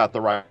talking about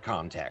the right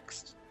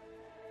context.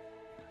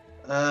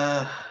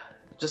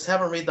 Just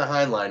have him read the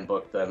Heinlein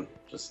book, then.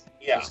 Just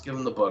give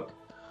him the book.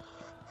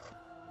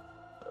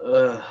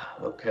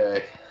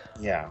 Okay.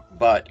 Yeah,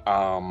 but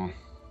I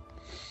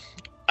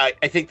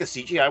think the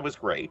CGI was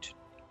great.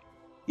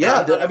 Yeah,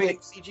 I'm not I mean, a big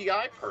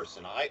CGI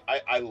person.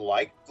 I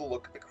like the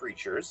look of the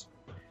creatures,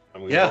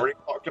 and we've Yeah. already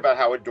talked about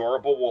how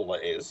adorable Woola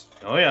is.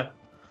 oh yeah.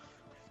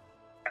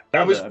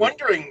 I was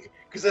wondering,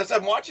 because as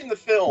I'm watching the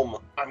film,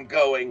 I'm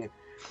going,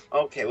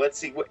 okay, let's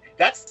see what.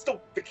 That's the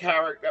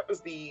character. That was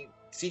the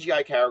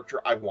CGI character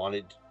I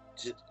wanted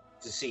to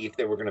see if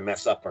they were going to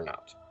mess up or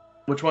not.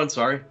 Which one?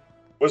 Sorry.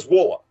 Was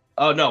Woola.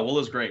 Oh no,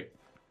 Willa's great.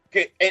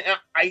 Okay, and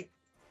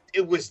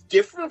it was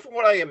different from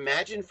what I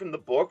imagined from the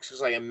books,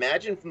 because I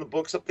imagined from the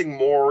book something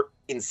more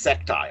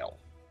insectile.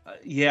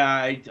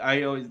 Yeah,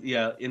 I always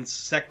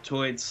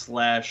insectoid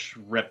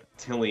 /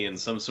 reptilian,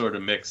 some sort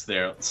of mix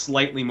there.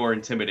 Slightly more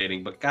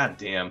intimidating, but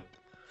goddamn,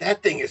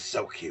 That thing is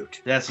so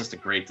cute. that's just a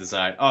great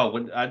design. Oh,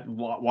 when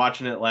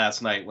watching it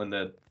last night, when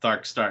the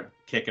Tharks start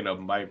kicking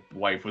them, my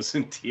wife was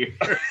in tears.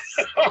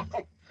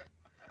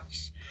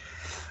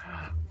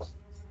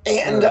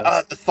 And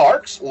the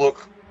Tharks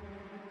look.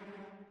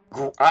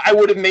 I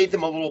would have made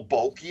them a little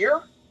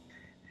bulkier.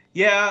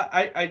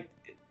 Yeah,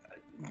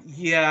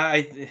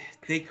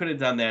 they could have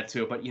done that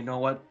too, but you know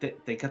what?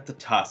 They got the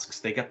tusks,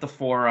 they got the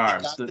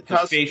forearms, the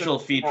tusks facial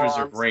and the features are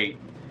forearms. great.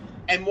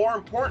 And more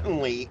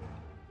importantly,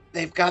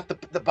 they've got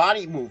the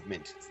body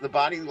movement. The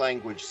body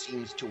language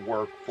seems to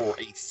work for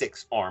a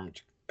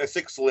six-limbed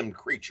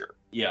creature.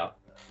 Yeah.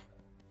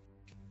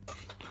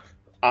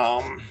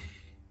 And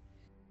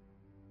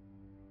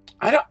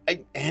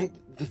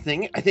the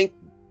thing, I think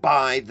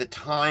by the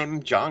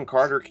time John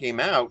Carter came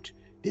out,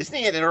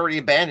 Disney had already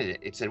abandoned it.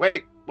 It said,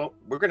 "Wait, well,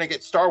 we're going to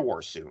get Star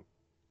Wars soon.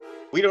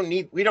 We don't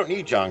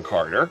need John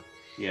Carter."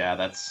 Yeah,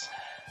 that's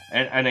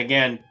and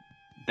again,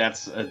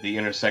 that's the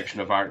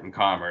intersection of art and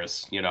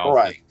commerce. You know,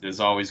 Right. There's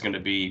always going to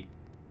be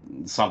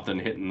something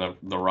hitting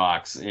the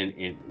rocks.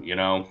 In you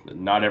know,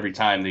 not every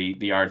time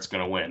the art's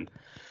going to win.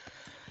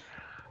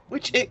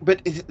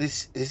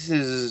 This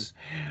is.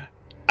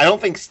 I don't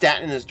think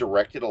Stanton has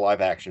directed a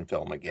live-action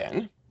film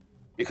again,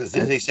 because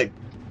Disney said,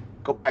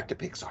 "Go back to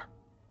Pixar."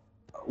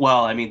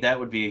 Well, I mean, that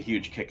would be a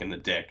huge kick in the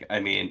dick.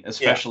 I mean,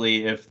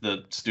 especially if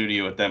the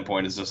studio at that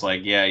point is just like,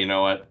 yeah, you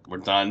know what, we're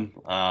done.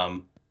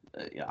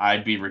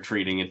 I'd be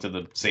retreating into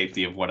the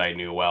safety of what I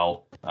knew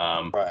well.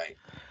 Right.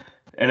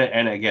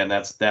 And again,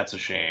 that's a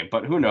shame.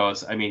 But who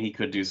knows? I mean, he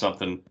could do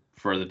something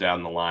further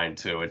down the line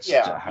too. It's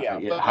But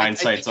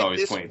hindsight's I think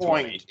always at this 20/20.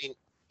 point,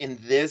 in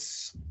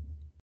this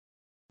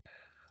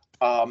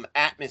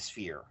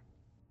atmosphere,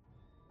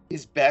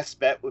 his best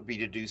bet would be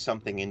to do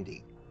something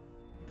indie.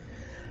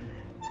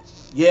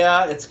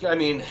 Yeah, I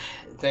mean,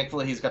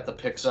 thankfully he's got the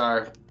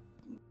Pixar,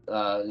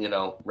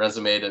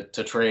 resume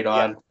to trade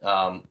on.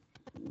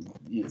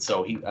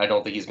 So I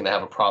don't think he's going to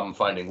have a problem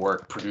finding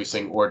work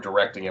producing or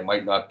directing. It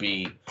might not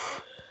be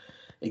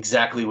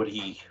exactly what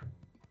he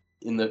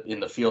in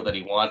the field that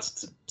he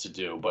wants to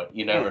do, but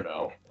you never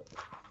know.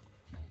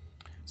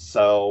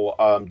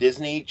 So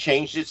Disney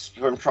changed it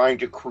from trying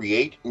to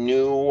create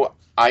new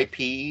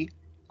IP,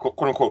 quote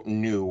unquote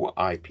new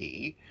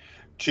IP,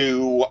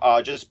 to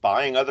just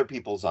buying other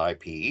people's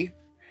IP.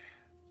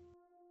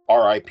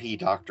 R.I.P.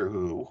 Doctor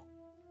Who.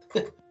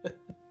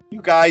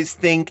 You guys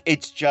think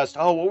it's just,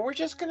 we're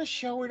just going to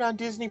show it on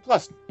Disney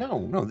Plus.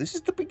 No, this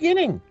is the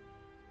beginning.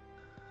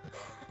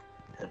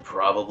 It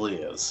probably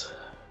is.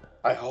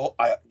 I hope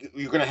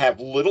you're going to have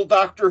little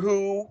Doctor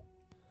Who.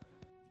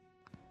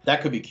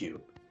 That could be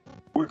cute.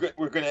 We're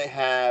going to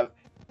have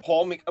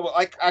Paul. Well,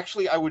 I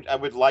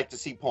would like to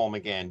see Paul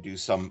McGann do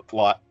some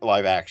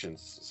live action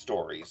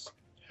stories.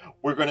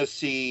 We're going to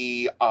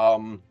see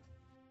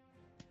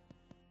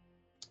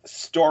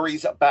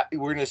stories about.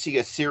 We're going to see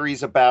a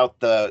series about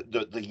the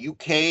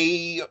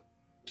UK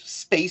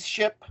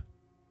spaceship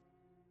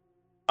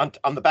on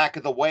the back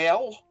of the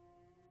whale.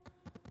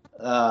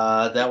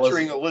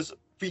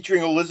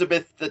 Featuring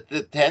Elizabeth the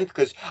 10th,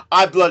 because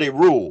I bloody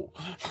rule.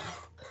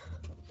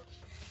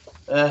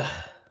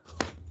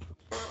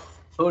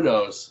 Who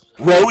knows?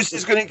 Rose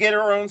is going to get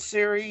her own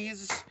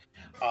series.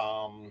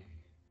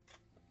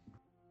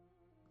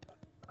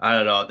 I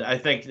don't know. I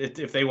think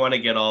if they want to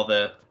get all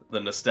the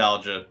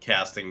nostalgia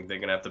casting, they're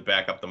gonna have to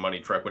back up the money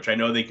truck, which I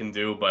know they can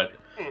do, but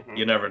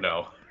you never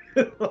know.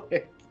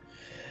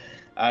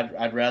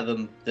 I'd rather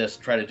them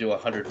just try to do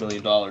 $100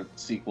 million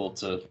sequel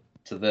to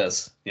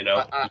this. You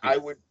know, I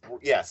would.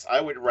 Yes,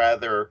 I would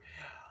rather.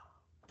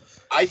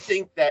 I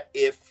think that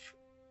if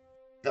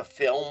the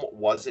film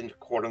wasn't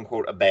quote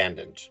unquote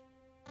abandoned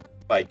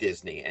by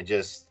Disney and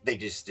they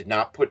just did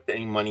not put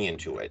any money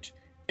into it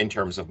in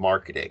terms of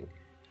marketing,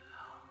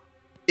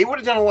 it would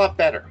have done a lot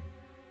better.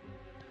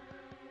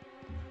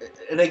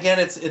 And again,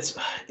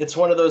 it's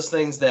one of those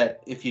things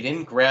that if you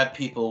didn't grab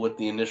people with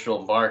the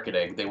initial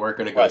marketing, they weren't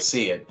going to go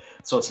see it.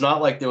 So it's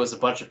not like there was a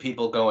bunch of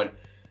people going,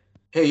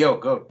 "Hey, yo,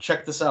 go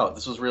check this out.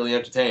 This was really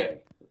entertaining."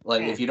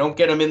 Like if you don't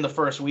get them in the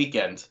first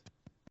weekend,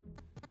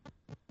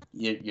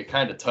 you're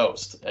kind of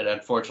toast. And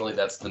unfortunately,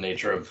 that's the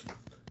nature of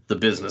the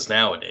business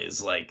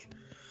nowadays. Like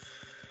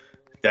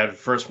that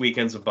first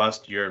weekend's a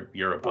bust,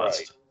 you're a bust.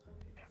 Right.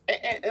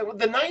 And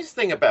the nice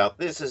thing about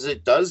this is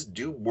it does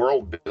do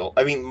world build.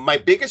 I mean, my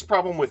biggest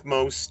problem with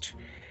most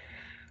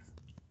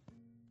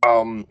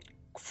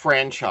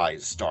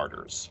franchise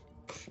starters,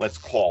 let's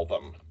call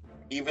them,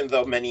 even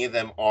though many of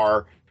them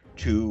are,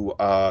 to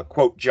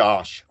quote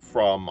Josh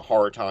from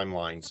Horror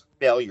Timelines,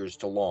 failures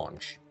to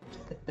launch.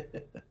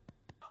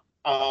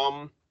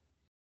 The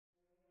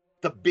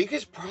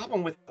biggest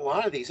problem with a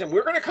lot of these, and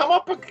we're going to come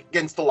up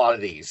against a lot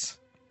of these,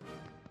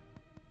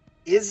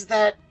 is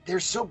that they're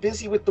so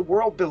busy with the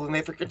world building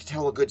they forget to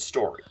tell a good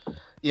story.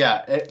 Yeah,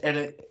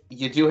 and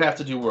you do have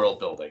to do world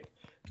building.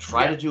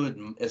 Try to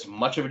do as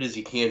much of it as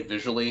you can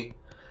visually.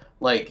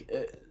 Like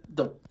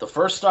the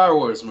first Star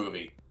Wars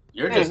movie,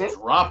 you're just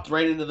dropped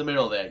right into the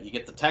middle of that. You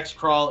get the text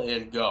crawl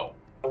and go.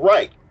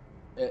 Right.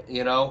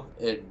 You know,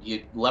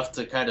 you left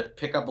to kind of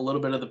pick up a little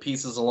bit of the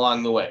pieces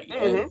along the way.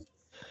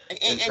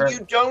 And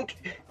you don't.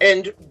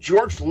 And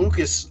George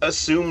Lucas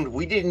assumed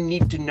we didn't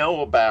need to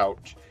know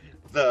about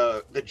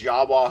the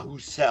Jawa who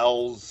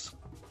sells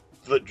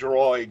the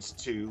droids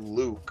to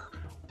Luke,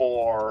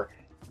 or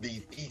the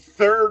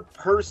third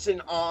person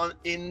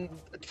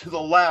to the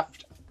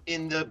left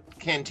in the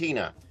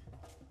cantina.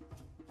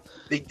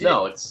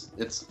 No, it's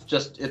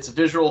a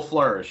visual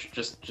flourish.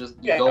 Just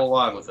go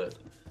along with it.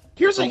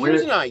 Here's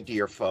an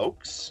idea,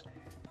 folks.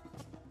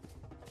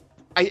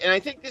 I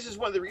think this is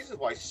one of the reasons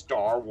why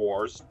Star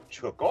Wars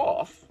took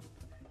off,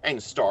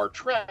 and Star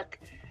Trek,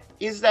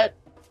 is that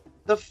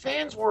the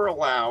fans were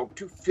allowed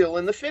to fill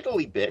in the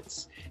fiddly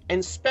bits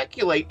and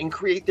speculate and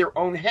create their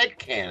own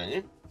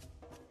headcanon.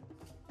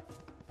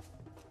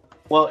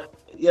 Well,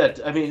 yeah,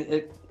 I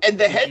mean... And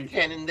the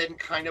headcanon then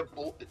kind of...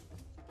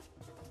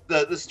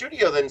 The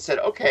studio then said,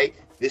 okay,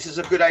 this is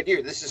a good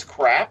idea, this is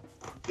crap,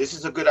 this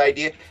is a good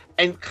idea,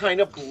 and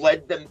kind of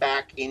bled them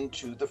back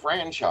into the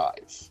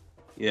franchise.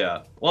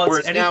 Yeah.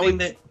 Well,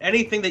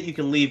 anything that you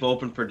can leave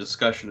open for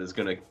discussion is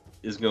going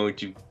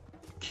to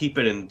keep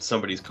it in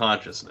somebody's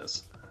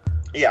consciousness.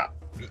 Yeah.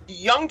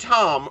 Young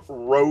Tom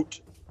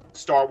wrote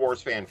Star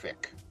Wars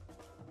fanfic.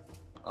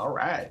 All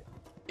right.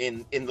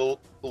 In the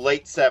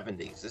late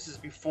 70s. This is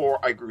before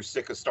I grew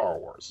sick of Star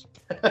Wars.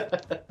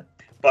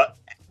 But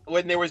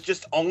when there was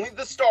just only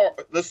the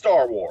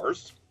Star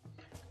Wars.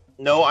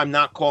 No, I'm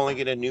not calling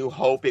it A New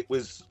Hope.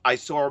 I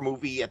saw a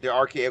movie at the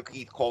RKO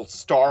Keith called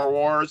Star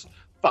Wars.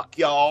 Fuck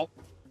y'all.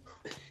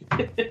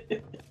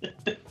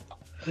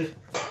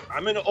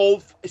 I'm an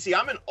old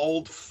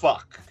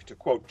fuck, to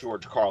quote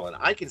George Carlin.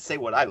 I can say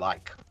what I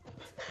like.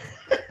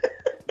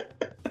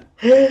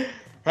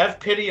 Have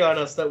pity on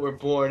us that were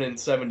born in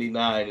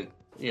 79,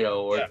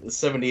 or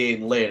 78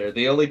 and later.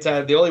 The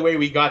only way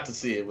we got to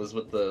see it was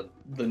with the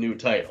new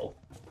title.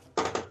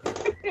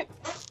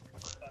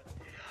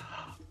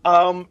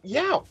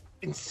 Yeah,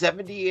 in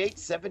 78,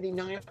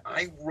 79,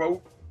 I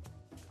wrote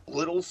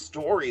little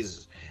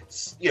stories,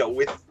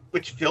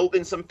 which filled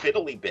in some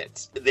fiddly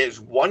bits. There's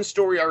one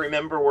story I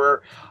remember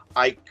where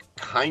I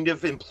kind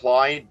of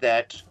implied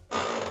that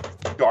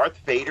Darth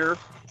Vader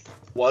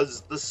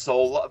was the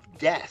soul of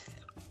death.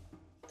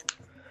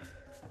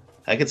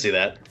 I can see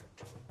that.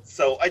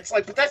 So it's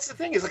like, but that's the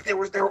thing, is like there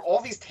were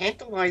all these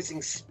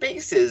tantalizing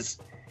spaces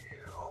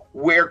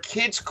where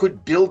kids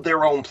could build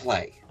their own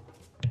play.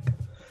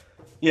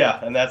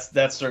 Yeah, and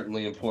that's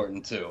certainly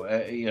important too.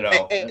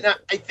 And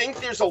I think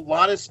there's a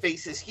lot of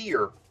spaces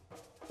here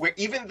where,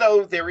 even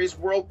though there is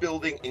world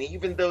building and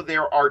even though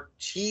there are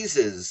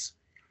teases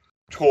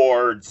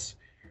towards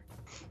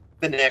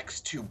the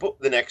next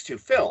two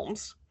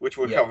films, which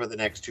would cover the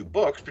next two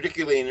books,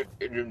 particularly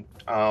in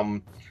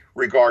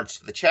regards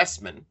to the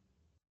Chessmen.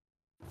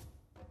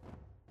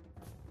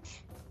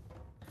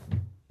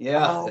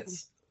 Yeah,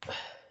 it's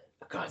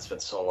been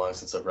so long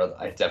since I've read.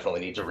 I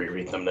definitely need to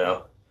reread them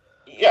now.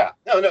 Yeah,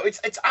 no,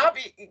 it's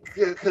obvious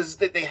because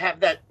they have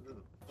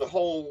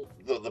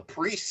the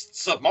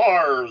priests of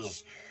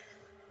Mars.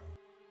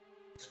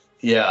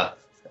 Yeah.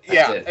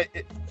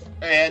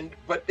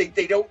 But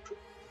they don't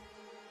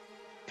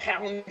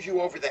pound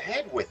you over the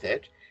head with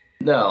it.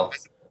 No.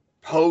 As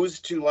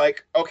opposed to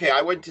like, okay,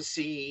 I went to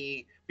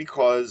see,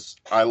 because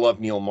I love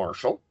Neil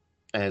Marshall,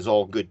 as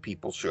all good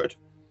people should,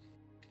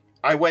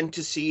 I went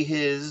to see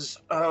his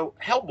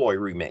Hellboy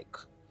remake.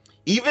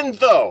 Even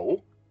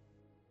though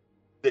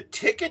the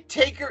ticket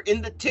taker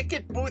in the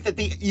ticket booth at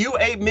the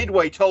UA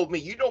Midway told me,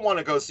 you don't want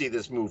to go see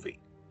this movie.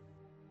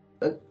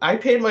 I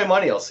paid my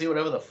money. I'll see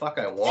whatever the fuck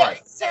I want. Yeah,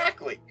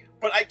 exactly.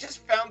 But I just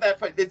found that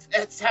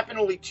it's happened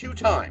only 2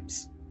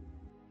 times.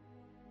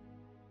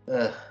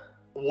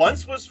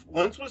 Once was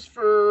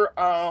for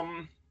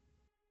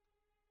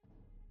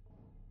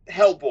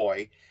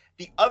Hellboy.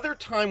 The other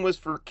time was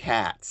for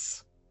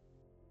Cats.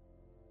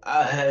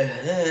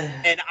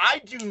 And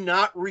I do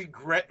not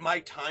regret my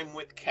time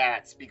with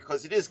Cats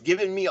because it has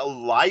given me a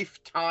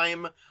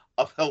lifetime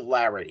of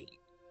hilarity.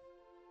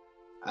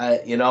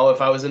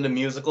 If I was into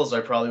musicals,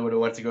 I probably would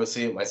have went to go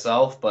see it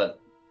myself,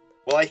 but...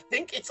 Well, I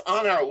think it's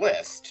on our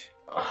list.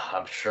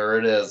 I'm sure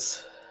it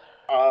is.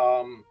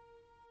 But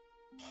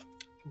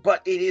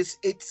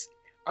it's...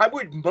 I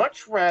would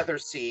much rather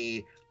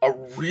see a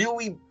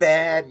really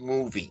bad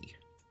movie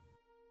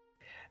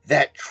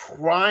that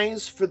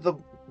tries for the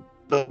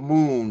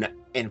moon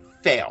and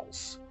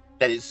fails,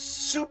 that is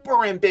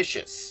super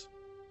ambitious,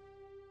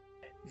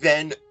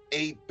 than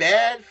a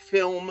bad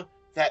film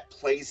that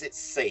plays it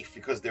safe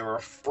because they're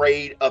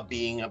afraid of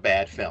being a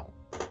bad film.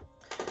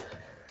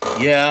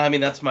 Yeah, I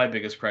mean, that's my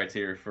biggest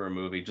criteria for a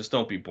movie. Just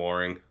don't be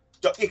boring.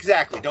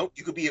 Exactly.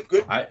 You could be a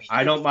good movie.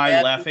 I don't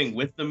mind laughing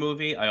with the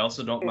movie. I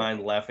also don't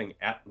mind laughing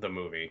at the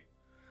movie.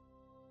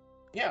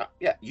 Yeah.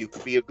 You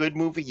could be a good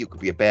movie. You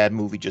could be a bad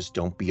movie. Just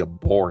don't be a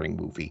boring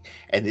movie.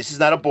 And this is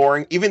not a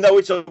boring, even though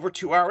it's over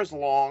 2 hours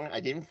long. I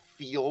didn't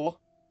feel.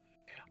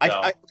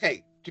 No.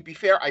 Okay. To be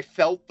fair, I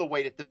felt the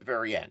weight at the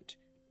very end.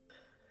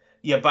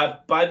 Yeah,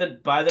 but by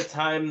the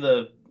time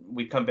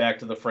we come back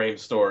to the frame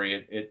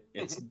story,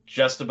 it's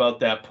just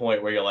about that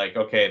point where you're like,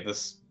 okay,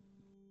 this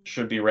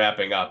should be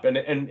wrapping up, and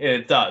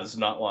it does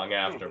not long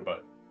after.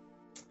 But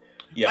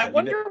yeah, I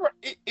wonder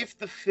if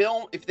the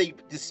film, if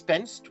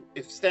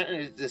Stanton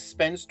is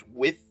dispensed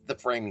with the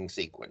framing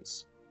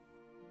sequence.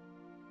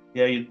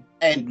 Yeah, you'd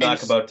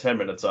knock about 10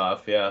 minutes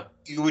off. Yeah,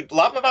 you would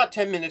lop about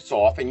 10 minutes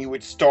off, and you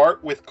would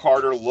start with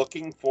Carter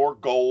looking for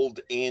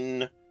gold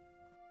in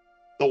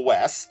the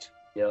West.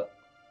 Yeah,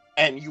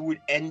 and you would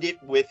end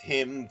it with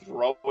him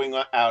throwing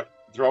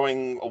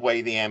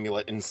away the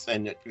amulet and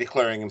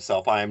declaring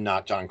himself, "I am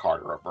not John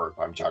Carter of Earth.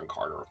 I'm John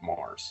Carter of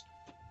Mars."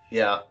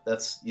 Yeah,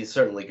 you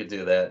certainly could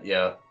do that.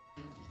 Yeah.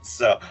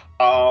 So,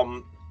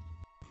 I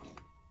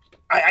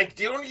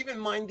don't even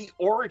mind the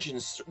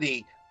origins,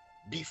 the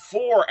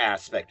before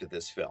aspect of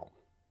this film.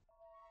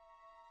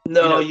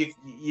 No, you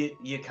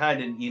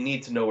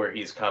need to know where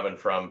he's coming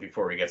from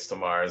before he gets to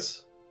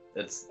Mars.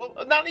 Well,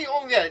 not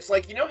only that. It's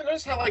like,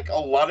 notice how like a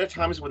lot of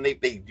times when they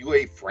do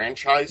a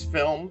franchise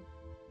film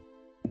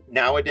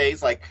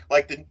nowadays, like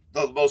the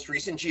most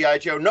recent G.I.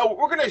 Joe, no,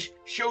 we're gonna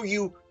show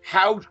you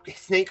how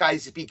Snake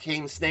Eyes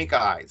became Snake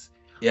Eyes.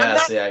 Yeah, I'm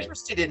not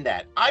interested in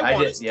that. I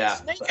want to see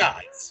Snake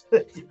Eyes.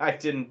 I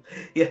didn't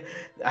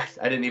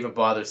even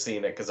bother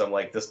seeing it because I'm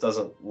like, this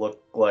doesn't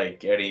look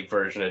like any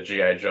version of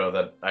G.I. Joe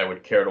that I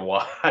would care to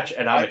watch,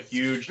 and I'm a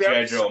huge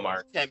G.I. Joe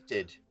mark.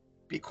 Tempted.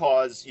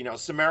 Because,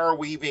 Samara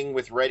Weaving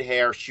with red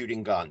hair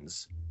shooting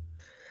guns.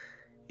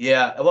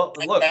 Yeah, well,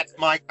 look. That's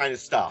my kind of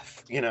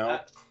stuff,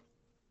 I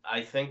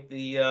think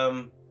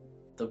the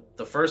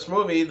first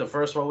movie, the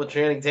first one with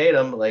Channing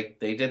Tatum, like,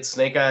 they did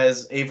Snake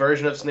Eyes, a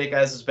version of Snake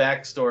Eyes'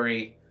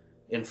 backstory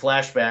in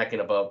flashback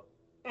in about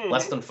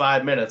less than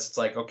 5 minutes. It's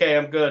like, okay,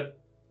 I'm good.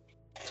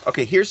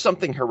 Okay, here's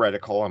something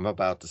heretical I'm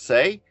about to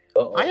say.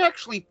 Uh-oh. I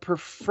actually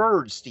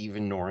preferred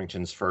Stephen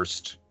Norrington's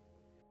first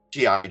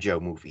G.I. Joe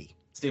movie.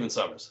 Stephen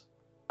Summers.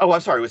 Oh,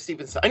 I'm sorry, it was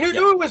Stephen. I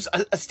knew it was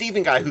a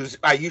Stephen guy who's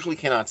I usually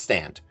cannot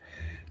stand.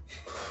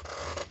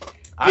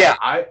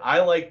 I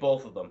like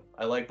both of them.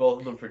 I like both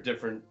of them for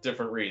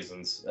different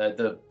reasons.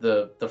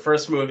 The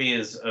first movie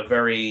is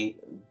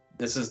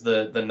this is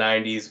the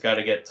 90s, got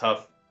to get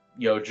tough,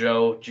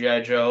 Joe,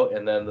 G.I. Joe,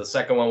 and then the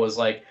second one was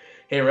like,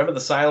 hey, remember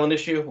the silent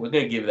issue? We're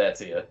gonna give that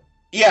to you.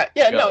 Yeah,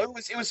 no,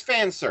 it was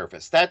fan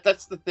service.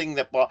 That's the thing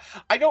that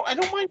I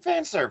don't mind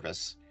fan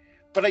service.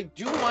 But I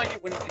do mind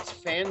it when it's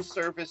fan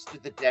service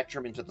to the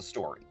detriment of the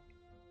story.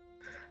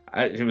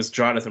 It was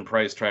Jonathan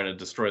Pryce trying to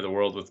destroy the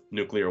world with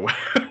nuclear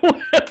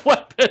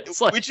weapons.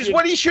 Which is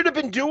what he should have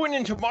been doing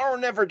in Tomorrow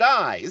Never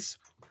Dies.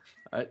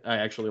 I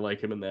actually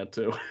like him in that,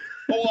 too.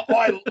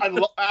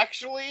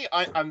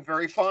 I'm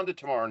very fond of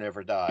Tomorrow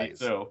Never Dies.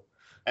 Me too.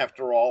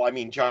 After all, I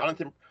mean,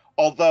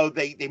 although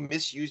they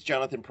misused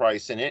Jonathan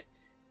Pryce in it,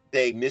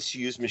 they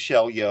misused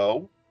Michelle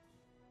Yeoh.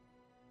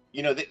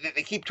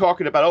 They keep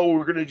talking about,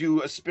 we're going to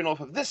do a spin-off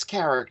of this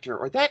character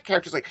or that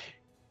character. It's like,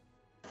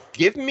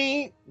 give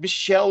me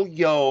Michelle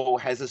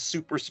Yeoh as a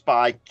super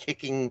spy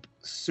kicking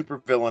super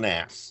villain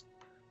ass.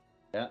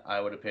 Yeah, I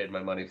would have paid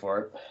my money for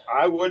it.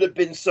 I would have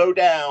been so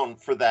down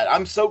for that.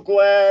 I'm so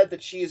glad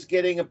that she is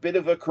getting a bit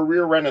of a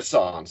career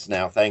renaissance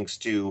now, thanks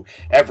to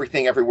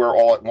Everything Everywhere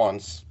All at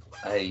Once.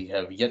 I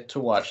have yet to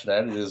watch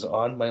that. It is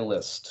on my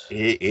list.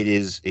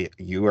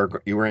 You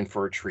are in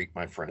for a treat,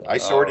 my friend. I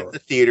saw it at the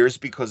theaters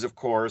because, of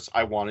course,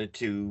 I wanted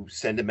to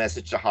send a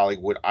message to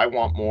Hollywood. I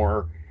want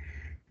more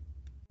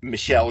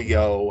Michelle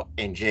Yeoh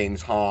and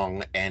James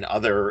Hong and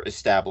other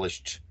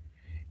established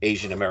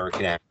Asian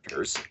American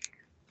actors.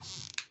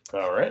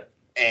 All right.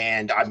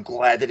 And I'm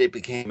glad that it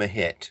became a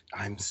hit.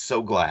 I'm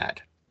so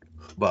glad.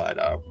 But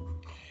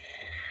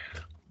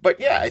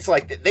yeah, it's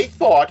like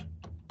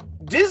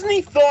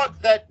Disney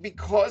thought that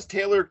because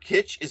Taylor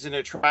Kitsch is an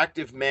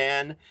attractive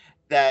man,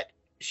 that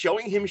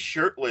showing him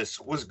shirtless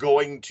was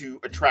going to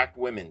attract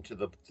women to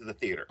the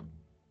theater.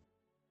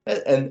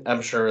 And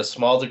I'm sure a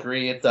small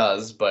degree it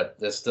does, but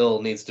there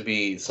still needs to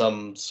be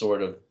some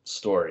sort of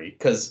story.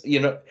 Because,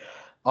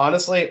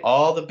 honestly,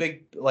 all the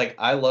big,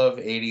 I love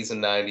 80s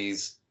and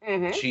 90s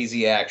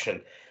cheesy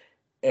action.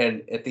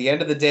 And at the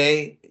end of the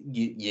day,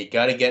 you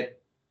got to get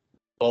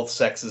both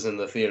sexes in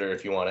the theater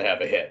if you want to have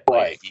a hit.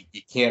 Right.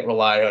 You can't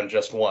rely on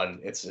just one.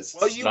 It's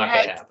not going to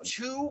happen.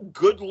 Two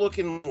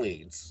good-looking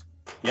leads.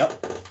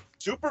 Yep.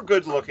 Super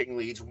good-looking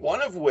leads,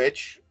 one of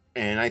which,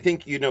 and I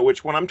think you know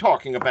which one I'm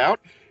talking about,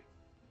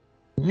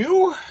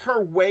 knew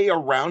her way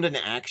around an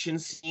action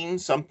scene,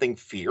 something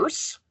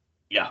fierce.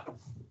 Yeah.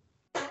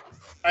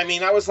 I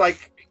mean, I was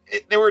like,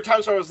 there were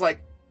times where I was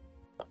like,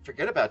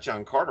 forget about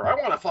John Carter. I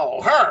want to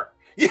follow her.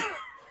 Yeah.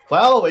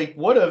 Well, we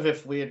would have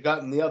if we had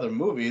gotten the other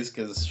movies,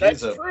 because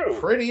she's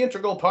pretty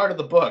integral part of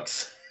the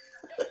books.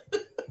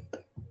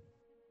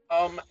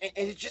 And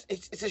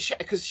it's a shame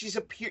because she's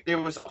appeared. There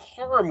was a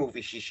horror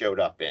movie she showed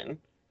up in,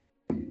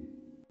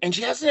 and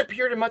she hasn't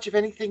appeared in much of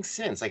anything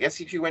since. I guess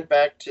she went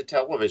back to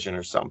television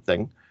or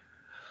something.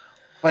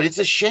 But it's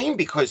a shame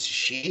because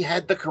she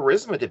had the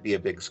charisma to be a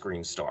big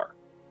screen star.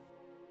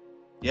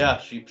 Yeah,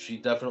 she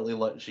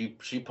definitely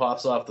she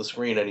pops off the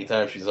screen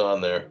anytime she's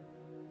on there.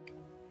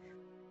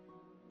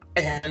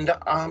 And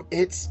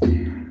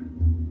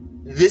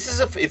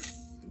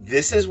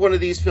this is one of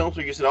these films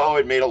where you said, "Oh,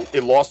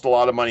 it lost a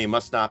lot of money. It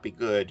must not be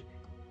good."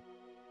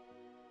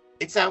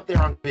 It's out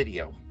there on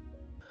video.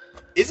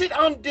 Is it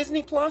on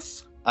Disney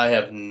Plus? I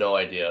have no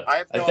idea.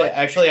 I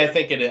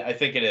think it is.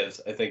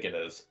 I think it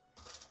is.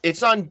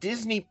 It's on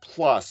Disney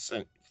Plus,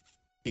 and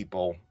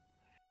people,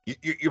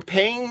 you're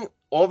paying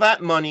all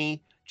that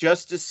money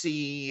just to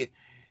see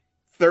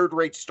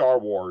third-rate Star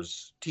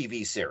Wars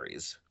TV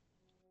series.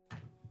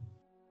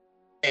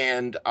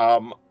 And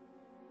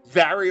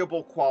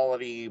variable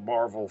quality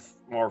Marvel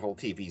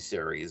TV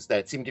series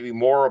that seem to be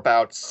more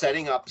about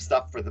setting up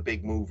stuff for the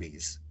big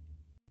movies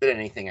than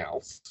anything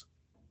else.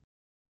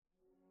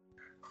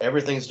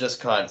 Everything's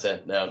just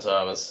content now,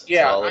 Thomas.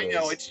 Yeah, I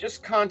know it's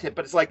just content,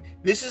 but it's like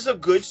this is a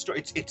good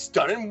story. It's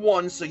done in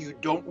one, so you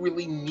don't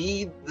really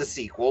need the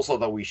sequels.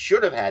 Although we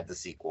should have had the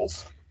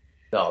sequels.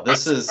 No,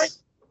 this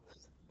is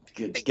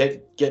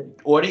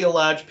order a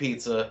large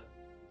pizza.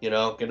 Get a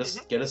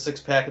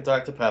 6-pack of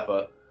Dr.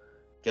 Pepper,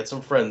 get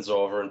some friends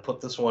over, and put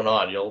this one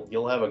on.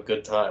 You'll have a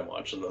good time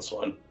watching this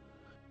one.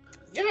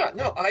 Yeah,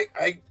 no,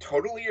 I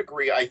totally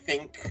agree. I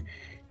think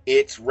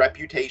its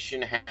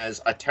reputation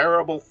as a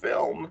terrible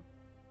film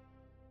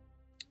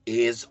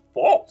is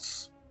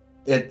false.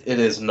 It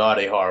is not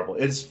a horrible.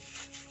 It's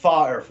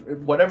far,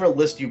 whatever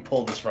list you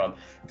pulled this from,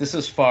 this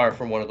is far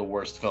from one of the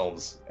worst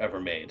films ever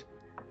made.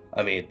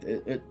 I mean,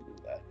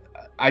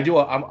 I'm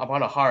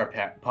on a horror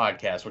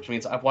podcast, which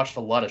means I've watched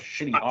a lot of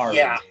shitty horror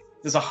movies.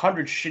 There's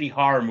 100 shitty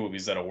horror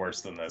movies that are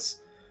worse than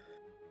this,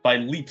 by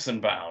leaps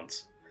and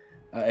bounds.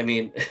 I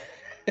mean,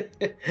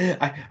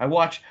 I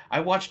watch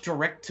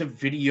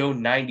direct-to-video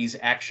 90s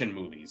action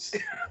movies.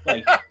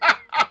 Like,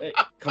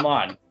 come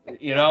on,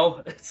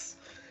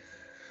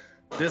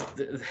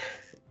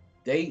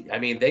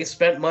 they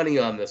spent money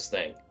on this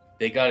thing.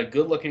 They got a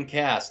good-looking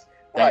cast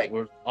that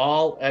were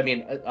all. I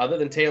mean, other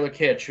than Taylor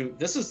Kitsch, who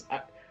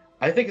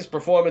I think his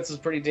performance is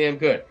pretty damn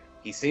good.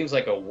 He seems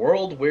like a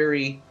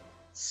world-weary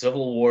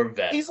Civil War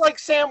vet. He's like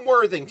Sam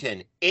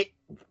Worthington.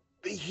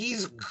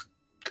 He's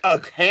a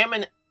ham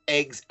and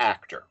eggs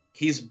actor.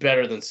 He's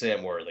better than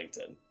Sam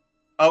Worthington.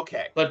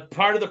 Okay. But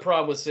part of the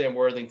problem with Sam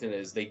Worthington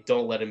is they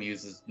don't let him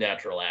use his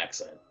natural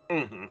accent,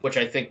 which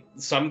I think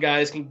some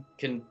guys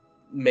can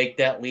make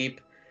that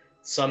leap.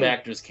 Some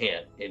actors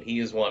can't, and he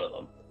is one of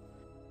them.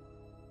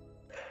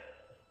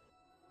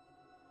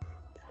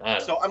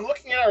 So I'm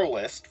looking at our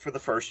list for the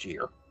first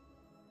year.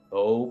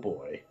 Oh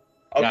boy.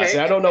 Okay. Yeah, see,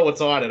 I don't know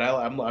what's on it.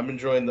 I'm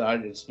enjoying I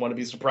just want to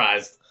be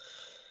surprised.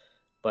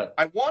 But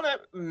I want to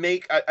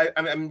make.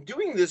 I'm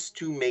doing this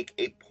to make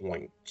a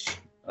point.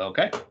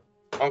 Okay.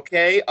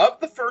 Okay. Of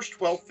the first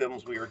 12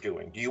 films we are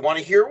doing, do you want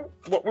to hear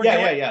what we're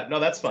doing? Yeah. No,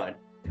 that's fine.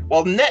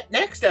 Well,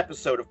 next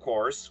episode, of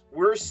course,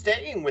 we're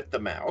staying with the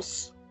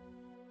mouse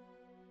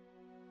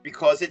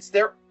because it's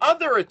their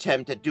other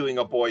attempt at doing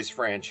a boys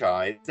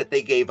franchise that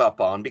they gave up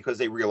on because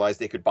they realized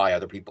they could buy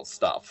other people's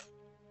stuff.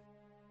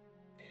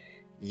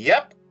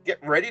 Yep. Get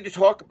ready to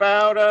talk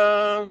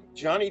about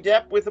Johnny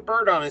Depp with a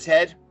bird on his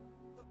head.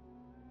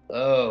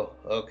 Oh,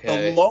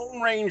 okay. The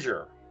Lone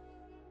Ranger.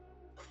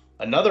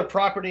 Another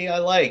property I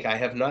like. I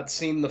have not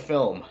seen the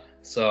film,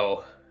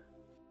 so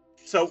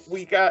So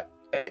we got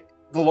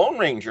the Lone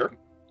Ranger,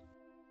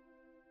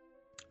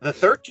 the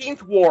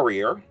 13th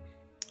Warrior.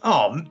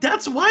 Oh,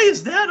 that's why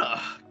is that?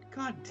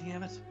 God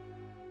damn it!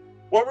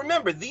 Well,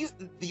 remember, the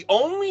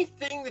only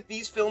thing that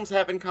these films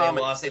have in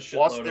common is they've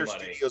lost their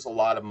studios a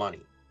lot of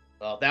money.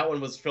 Well, that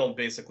one was filmed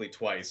basically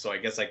twice, so I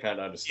guess I kind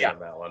of understand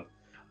that one.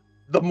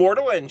 The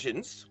Mortal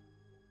Engines.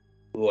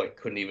 Oh, I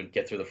couldn't even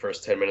get through the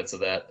first 10 minutes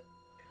of that.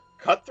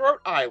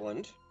 Cutthroat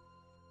Island.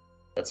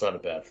 That's not a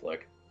bad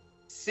flick.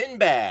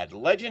 Sinbad,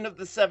 Legend of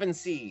the Seven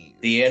Seas.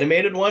 The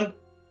animated one?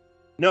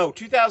 No,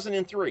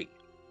 2003.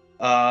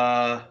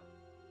 I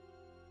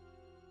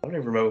don't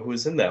even remember who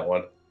was in that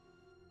one.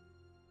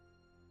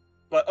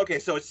 But okay,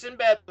 so it's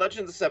Sinbad,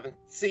 Legend of the Seven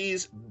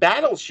Seas,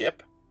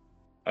 Battleship.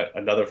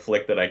 Another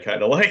flick that I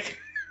kind of like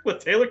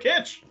with Taylor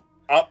Kitsch.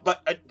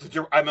 But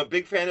I'm a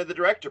big fan of the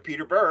director,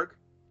 Peter Berg.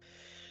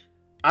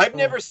 I've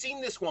never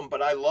seen this one,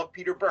 but I love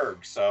Peter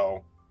Berg,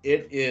 so...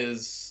 It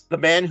is... The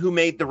Man Who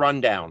Made the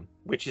Rundown,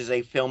 which is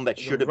a film that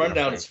should have been... The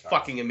Rundown is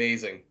fucking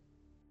amazing.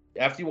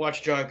 After you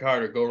watch John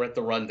Carter, go rent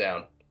The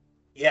Rundown.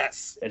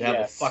 Yes. And have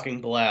a fucking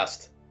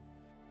blast.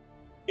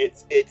 It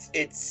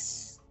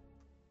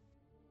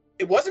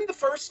wasn't the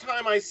first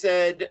time I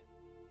said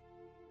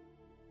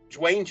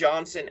Dwayne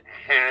Johnson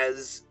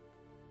has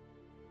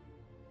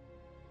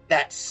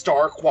that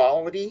star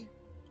quality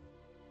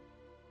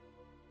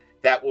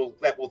that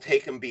will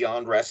take him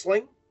beyond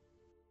wrestling.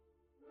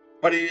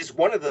 But it is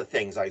one of the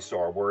things I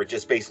saw where it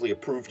just basically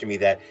proved to me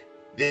that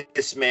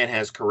this man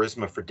has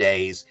charisma for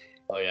days.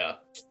 Oh, yeah.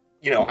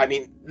 You know, I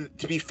mean,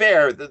 to be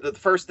fair, the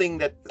first thing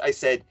that I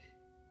said,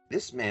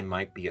 this man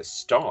might be a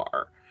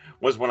star,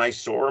 was when I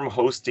saw him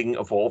hosting,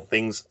 of all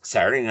things,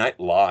 Saturday Night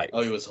Live.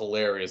 Oh, he was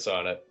hilarious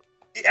on it.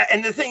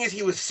 And the thing is,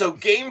 he was so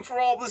game for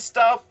all this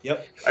stuff.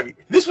 Yep. I mean,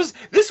 this was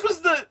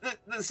the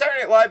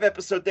Saturday Night Live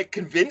episode that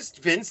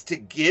convinced Vince to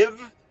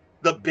give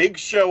the Big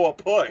Show a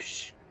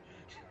push.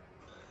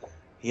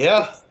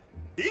 Yeah.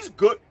 He's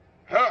good.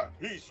 Huh,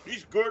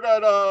 he's good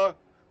at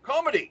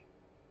comedy.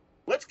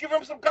 Let's give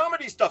him some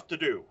comedy stuff to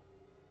do.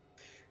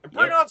 And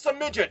bring on some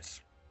midgets.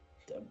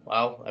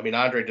 Well, I mean,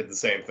 Andre did the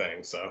same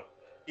thing, so.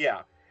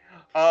 Yeah.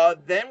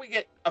 Then we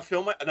get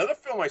another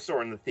film I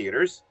saw in the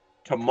theaters,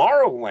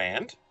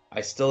 Tomorrowland.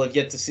 I still have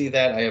yet to see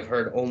that. I have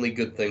heard only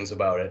good things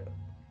about it.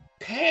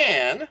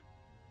 Pan.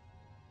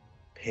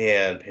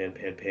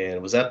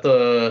 Was that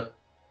the...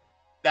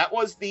 That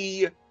was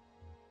the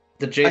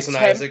Jason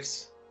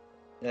Isaacs?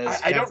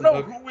 I don't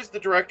know who was the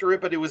director of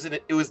it, but it was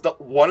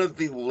one of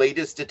the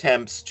latest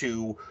attempts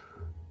to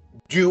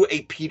do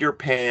a Peter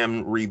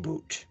Pan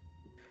reboot.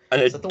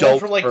 Is that the one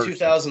from like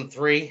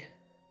 2003?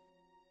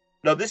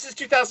 No, this is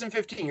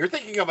 2015. You're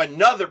thinking of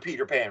another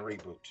Peter Pan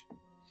reboot.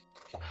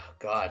 Oh,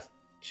 God,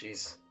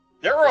 jeez.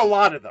 There are a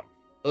lot of them.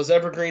 Those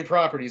evergreen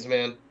properties,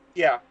 man.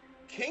 Yeah.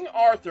 King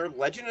Arthur,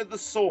 Legend of the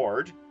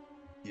Sword.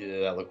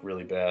 Yeah, that looked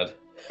really bad.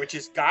 Which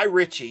is Guy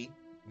Ritchie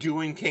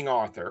doing King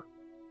Arthur.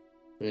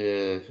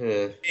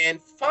 And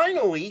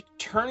finally,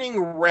 Turning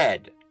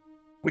Red,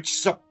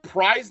 which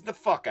surprised the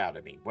fuck out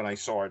of me when I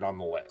saw it on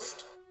the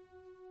list.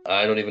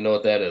 I don't even know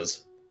what that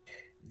is.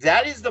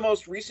 That is the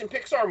most recent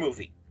Pixar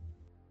movie.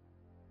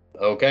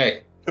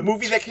 Okay. The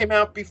movie that came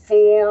out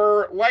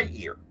before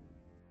Lightyear.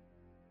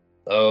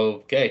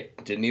 Okay.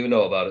 Didn't even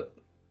know about it.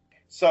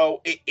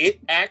 So it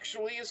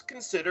actually is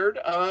considered,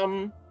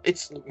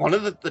 it's one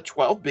of the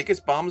 12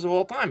 biggest bombs of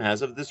all time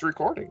as of this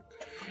recording.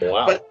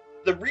 Wow. But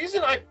the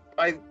reason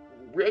I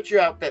read you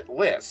out that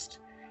list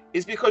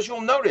is because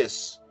you'll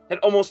notice that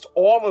almost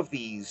all of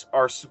these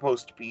are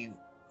supposed to be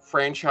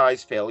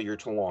franchise failure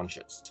to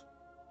launches.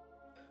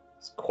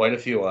 There's quite a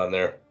few on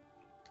there.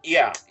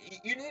 Yeah,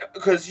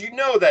 because you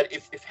know that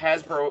if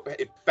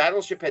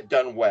Battleship had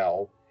done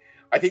well,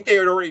 I think they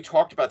had already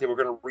talked about they were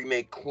going to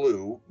remake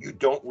Clue. You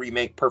don't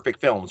remake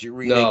perfect films. You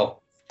remake. No,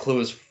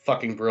 Clue is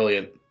fucking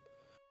brilliant.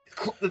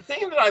 The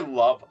thing that I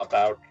love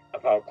about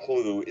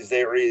Clue is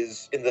there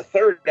is, in the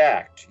third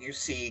act, you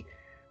see,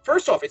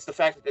 first off, it's the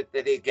fact that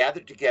they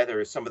gathered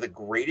together some of the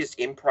greatest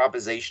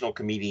improvisational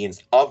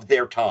comedians of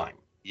their time.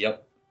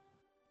 Yep.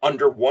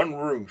 Under one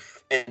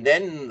roof. And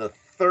then in the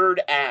third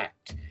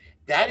act,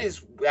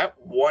 that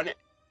one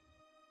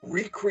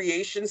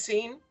recreation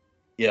scene.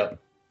 Yep.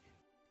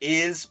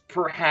 Is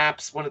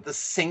perhaps one of the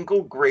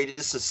single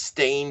greatest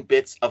sustained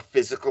bits of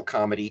physical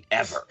comedy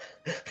ever.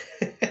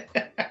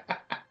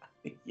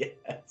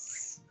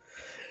 Yes.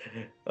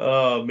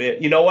 Oh,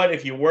 man. You know what?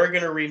 If you were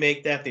going to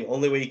remake that, the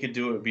only way you could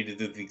do it would be to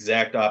do the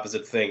exact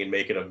opposite thing and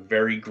make it a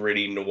very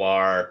gritty,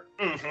 noir,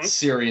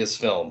 serious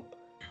film.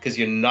 Because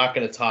you're not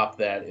going to top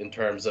that in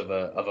terms of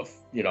a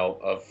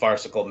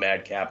farcical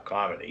madcap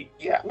comedy.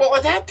 Yeah. Well,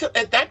 at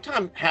that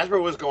time,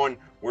 Hasbro was going,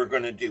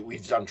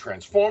 we've done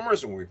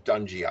Transformers and we've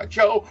done G.I.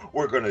 Joe.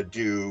 We're going to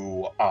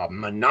do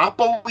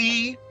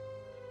Monopoly.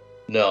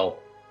 No.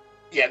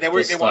 Yeah, they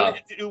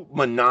wanted to do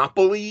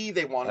Monopoly.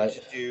 They wanted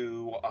to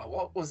do,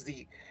 what was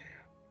the,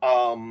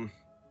 I'm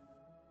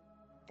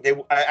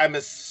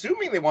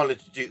assuming they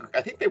wanted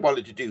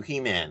to do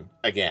He-Man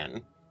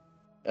again.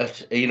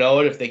 You know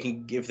what? If they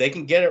can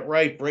get it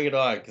right, bring it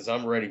on, because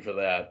I'm ready for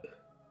that.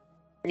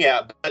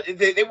 Yeah, but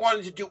they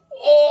wanted to do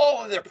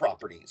all of their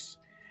properties.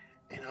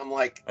 And I'm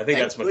like, I think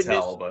thank that's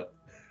Mattel, but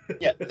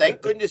yeah,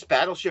 thank goodness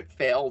Battleship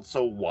failed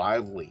so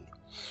wildly.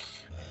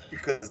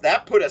 Because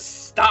that put a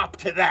stop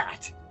to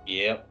that.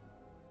 yep.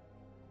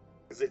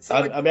 'Cause it's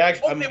I'm they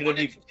gonna wanted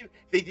be. to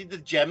they did the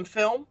Gem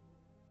film.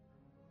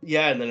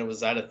 Yeah, and then it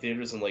was out of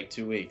theaters in like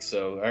 2 weeks.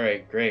 So all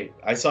right, great.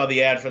 I saw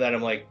the ad for that.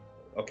 I'm like,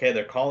 okay,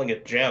 they're calling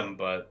it Gem,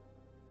 but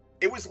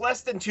It was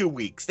less than 2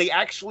 weeks. They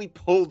actually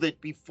pulled it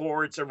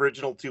before its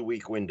original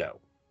 2-week window.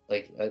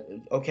 like,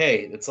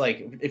 okay, it's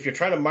like if you're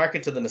trying to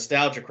market to the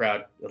nostalgia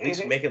crowd, at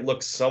least make it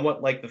look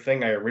somewhat like the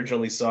thing I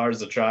originally saw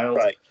as a child.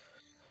 Right.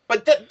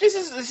 But this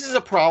is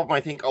a problem.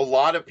 I think a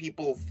lot of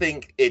people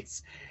think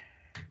it's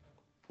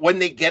when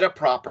they get a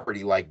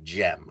property like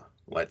Gem,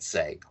 let's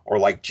say, or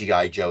like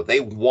G.I. Joe,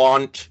 they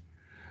want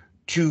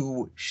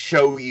to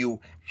show you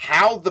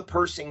how the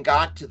person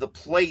got to the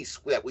place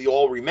that we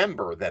all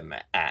remember them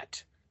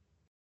at.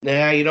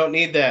 Nah, you don't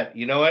need that.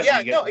 You know what?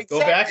 Yeah, You no,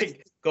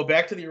 exactly. Go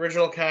back to the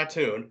original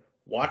cartoon.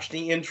 Watch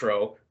the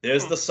intro.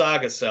 There's the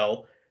saga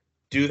cell.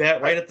 Do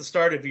that right at the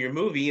start of your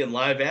movie in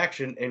live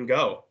action, and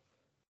go.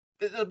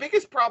 The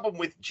biggest problem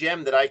with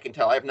Gem that I can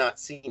tell, I've not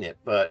seen it,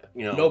 but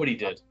you know, Nobody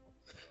did.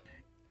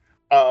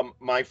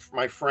 My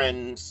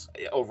friends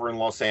over in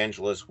Los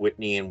Angeles,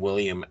 Whitney and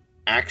William,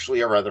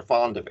 actually are rather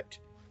fond of it.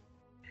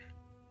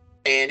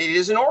 And it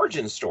is an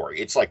origin story.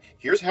 It's like,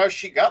 here's how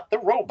she got the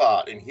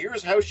robot, and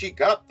here's how she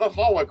got the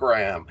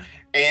hologram.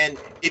 And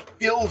it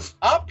builds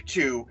up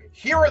to,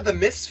 here are the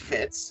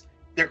Misfits.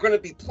 They're going to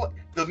be,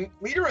 the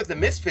leader of the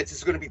Misfits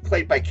is going to be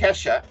played by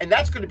Kesha, and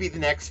that's going to be the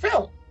next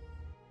film.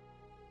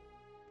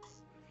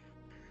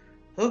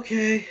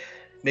 Okay.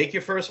 Make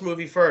your first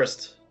movie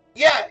first.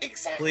 Yeah,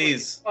 exactly.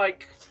 Please.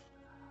 Like,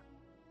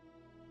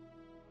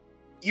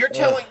 you're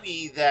telling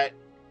me that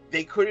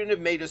they couldn't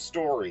have made a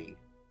story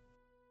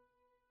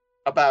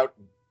about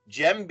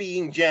Gem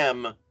being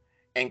Gem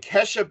and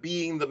Kesha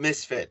being the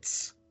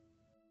Misfits.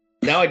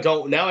 Now I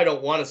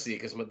don't want to see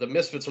it because the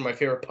Misfits are my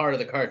favorite part of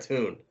the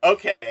cartoon.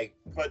 Okay,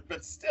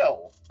 but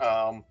still,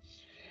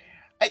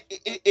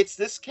 it's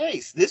this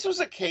case. This was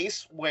a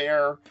case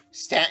where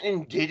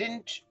Stanton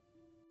didn't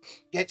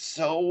get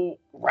so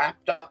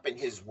wrapped up in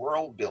his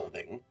world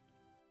building.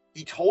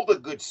 He told a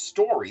good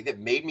story that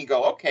made me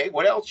go, okay,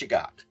 what else you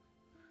got?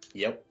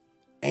 Yep.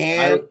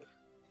 And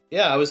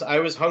I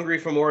was hungry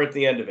for more at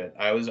the end of it.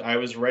 I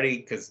was ready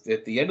because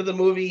at the end of the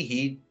movie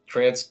he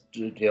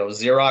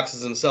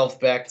Xeroxes himself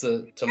back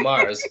to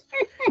Mars.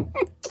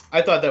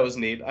 I thought that was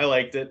neat. I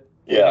liked it.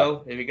 Yeah. You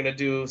know, if you're gonna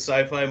do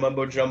sci-fi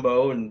mumbo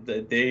jumbo, and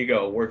there you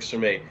go, works for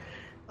me.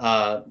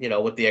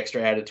 With the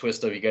extra added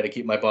twist of you got to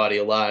keep my body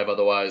alive,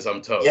 otherwise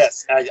I'm toast.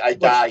 Yes, I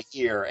die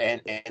here,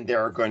 and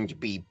there are going to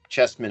be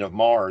chessmen of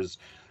Mars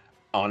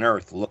on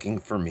Earth looking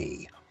for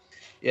me.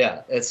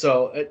 Yeah, and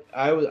so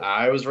I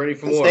was ready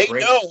for more. They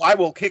know I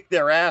will kick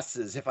their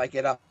asses if I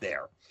get up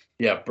there.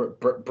 Yeah,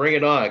 bring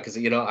it on, because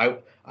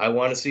I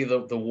want to see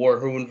the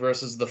Warhoon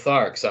versus the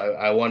Tharks.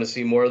 I want to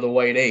see more of the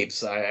White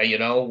Apes.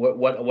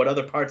 What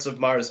other parts of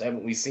Mars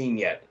haven't we seen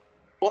yet?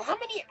 Well, how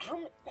many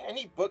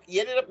book? He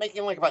ended up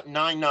making like about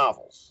 9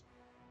 novels.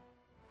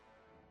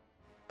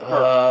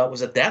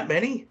 Was it that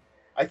many?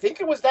 I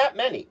think it was that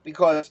many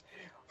because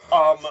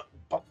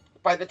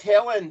by the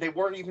tail end they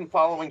weren't even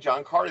following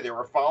John Carter. They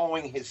were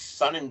following his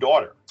son and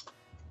daughter.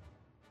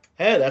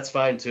 Hey, that's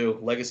fine too.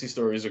 Legacy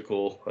stories are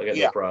cool. I got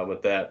no problem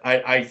with that.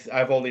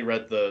 I've only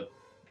read the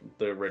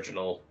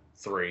original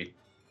 3.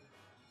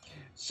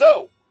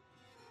 So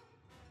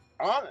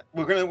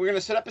we're gonna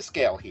set up a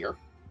scale here.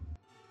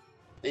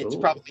 It's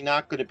probably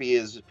not going to be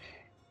as.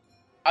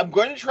 I'm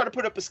going to try to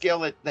put up a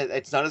scale that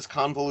it's not as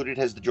convoluted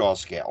as the Jaws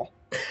scale.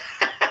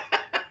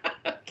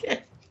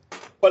 Okay.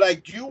 But I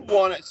do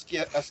want a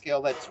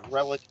scale that's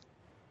relative.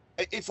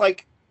 It's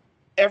like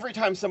every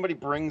time somebody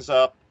brings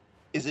up,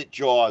 is it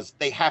Jaws?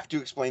 They have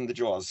to explain the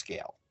Jaws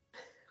scale.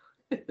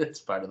 It's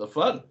part of the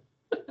fun.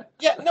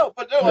 Yeah, no,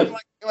 but no, I'm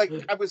like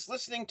I was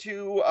listening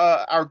to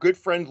our good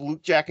friend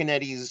Luke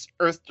Giaconetti's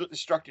Earth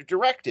Destructive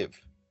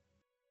Directive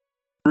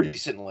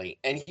recently,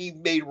 and he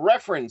made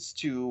reference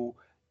to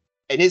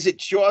an Is It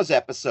Jaws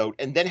episode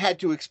and then had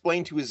to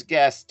explain to his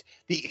guest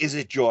the Is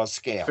It Jaws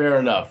scale. Fair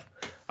enough.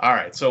 All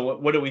right, so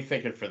what are we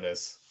thinking for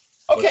this?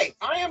 Okay,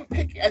 I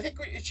think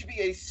it should be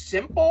a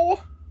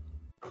simple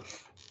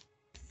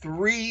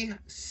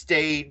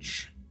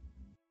 3-stage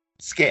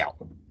scale.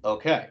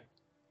 Okay.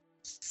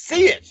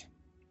 See it.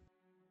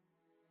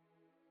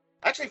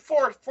 Actually,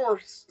 four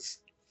phase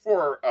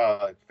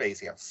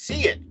scale.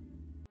 See it,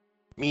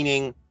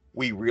 meaning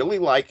we really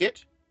like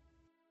it,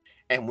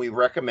 and we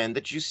recommend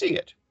that you see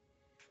it.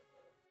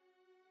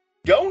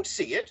 Don't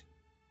see it,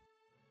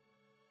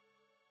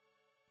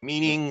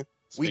 meaning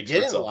we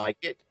didn't like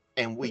it,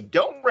 and we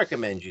don't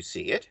recommend you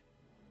see it.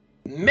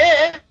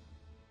 Meh,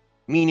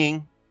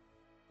 meaning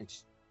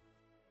it's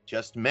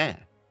just meh.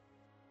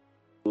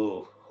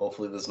 Ooh,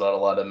 hopefully there's not a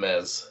lot of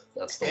mez.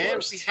 That's the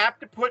worst. And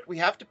we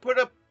have to put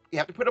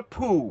a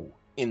poo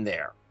in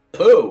there.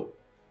 Poo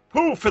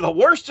for the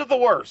worst of the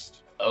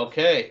worst.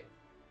 Okay.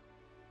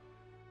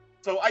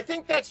 So I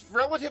think that's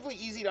relatively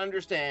easy to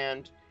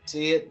understand.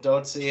 See it,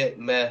 don't see it,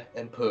 meh,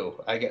 and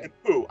poo. I get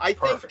Pooh. I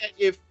Perfect. think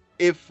that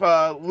if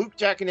Luke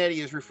Giaconetti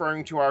is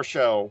referring to our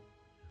show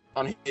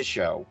on his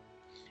show,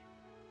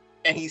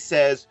 and he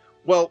says,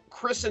 "Well,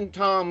 Chris and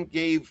Tom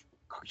gave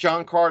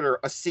John Carter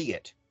a see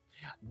it,"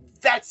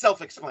 that's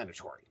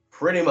self-explanatory.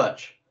 pretty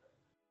much.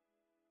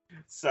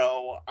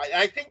 So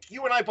I think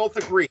you and I both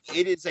agree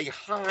it is a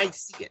high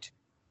see it.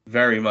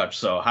 Very much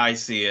so. I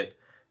see it,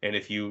 and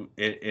if you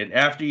and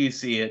after you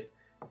see it,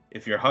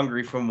 if you're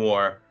hungry for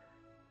more,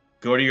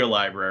 go to your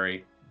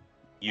library.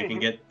 You can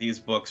get these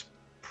books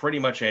pretty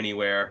much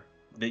anywhere.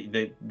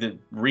 The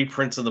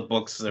reprints of the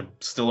books are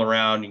still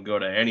around. You can go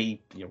to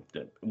any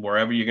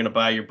wherever you're gonna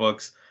buy your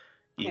books.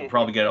 You can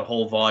probably get a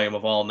whole volume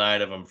of all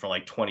 9 of them for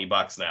like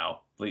 $20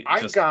 now.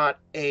 I got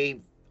a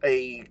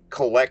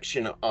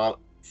collection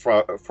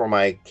for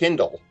my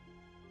Kindle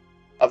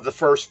of the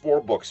first 4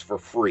 books for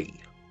free.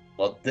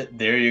 Well,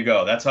 there you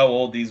go. That's how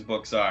old these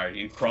books are.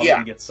 You probably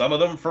can get some of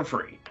them for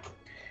free.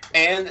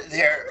 And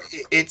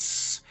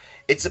it's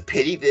a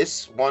pity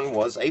this one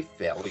was a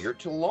failure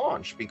to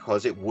launch,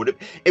 because it would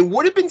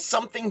have been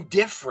something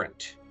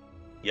different.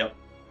 Yep.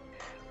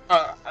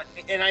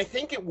 And I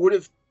think it would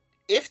have,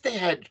 if they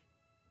had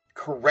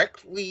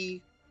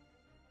correctly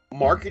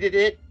marketed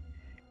it,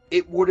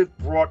 it would have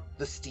brought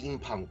the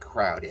steampunk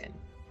crowd in.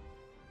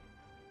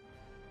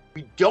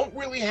 We don't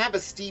really have a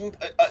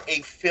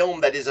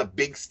film that is a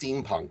big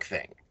steampunk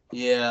thing.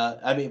 Yeah,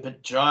 I mean,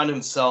 but John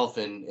himself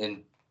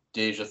and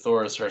Deja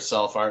Thoris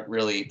herself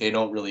they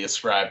don't really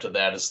ascribe to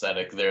that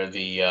aesthetic. They're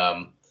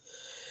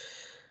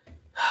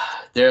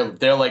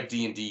they're like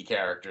D&D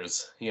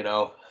characters, you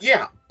know?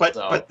 Yeah,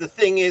 but the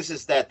thing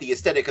is that the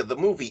aesthetic of the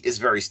movie is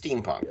very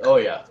steampunk. Oh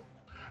yeah.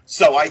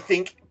 So I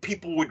think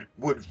people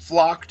would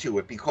flock to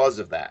it because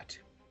of that.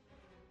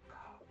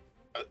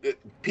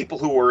 People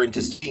who were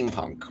into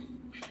steampunk.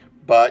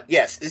 But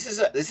yes, this is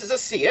a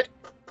see it.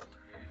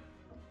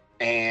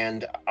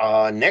 And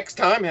next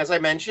time, as I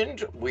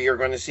mentioned, we are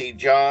going to see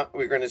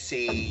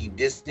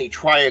Disney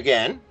try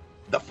again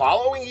the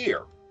following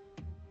year.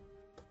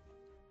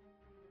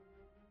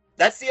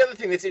 That's the other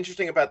thing that's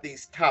interesting about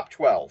these top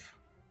 12.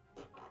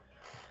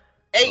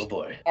 8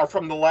 are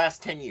from the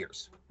last 10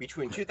 years,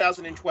 between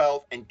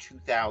 2012 and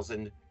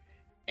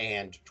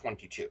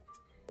 2022.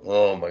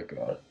 Oh my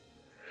God.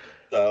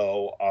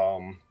 So,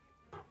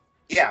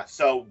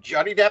 so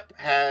Johnny Depp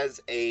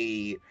has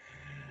a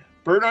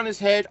bird on his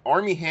head,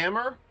 Army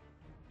Hammer,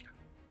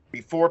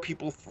 before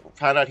people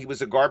found out he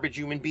was a garbage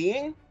human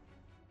being,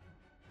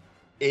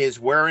 is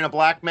wearing a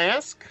black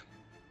mask.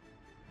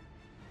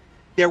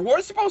 There were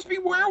supposed to be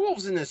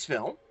werewolves in this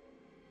film.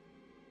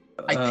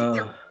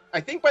 I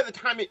think by the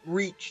time it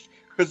reached,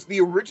 because the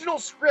original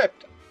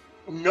script,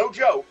 no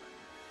joke,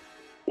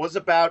 was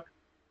about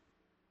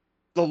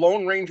the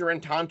Lone Ranger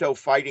and Tonto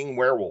fighting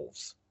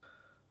werewolves.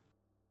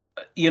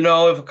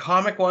 If a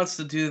comic wants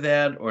to do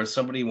that, or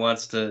somebody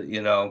wants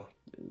to,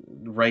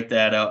 write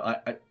that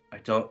out, I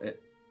don't.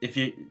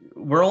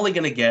 We're only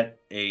gonna get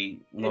a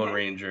Lone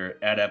Ranger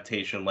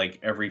adaptation like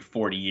every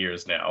 40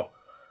 years now.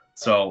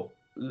 So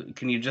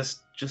can you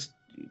just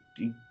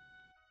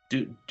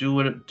do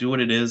what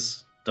it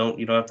is?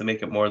 You don't have to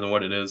make it more than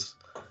what it is.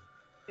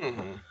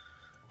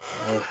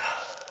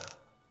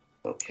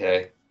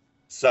 Okay.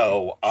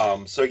 So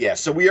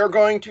we are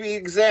going to be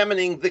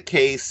examining the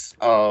case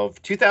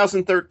of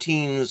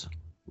 2013's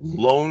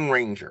Lone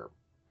Ranger.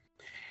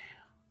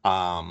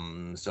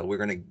 So we're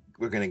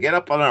gonna get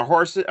up on our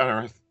horses, on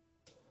our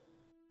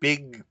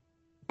big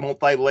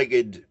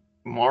multi-legged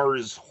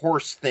Mars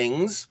horse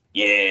things.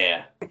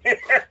 Yeah.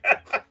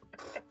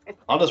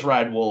 I'll just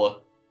ride Woola.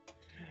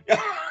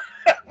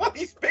 Well,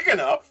 he's big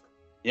enough.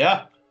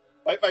 Yeah.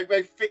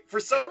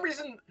 For some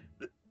reason,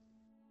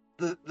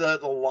 the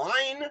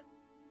line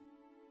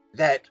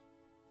that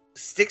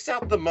sticks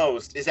out the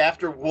most is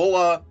after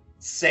Woola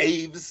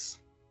saves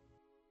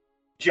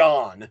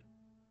John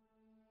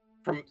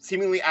from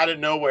seemingly out of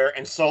nowhere,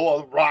 and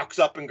Solo rocks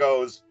up and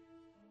goes,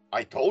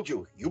 "I told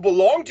you, you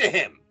belong to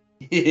him.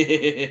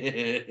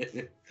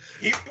 He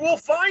will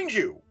find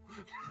you."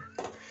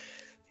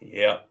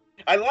 Yeah.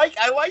 I like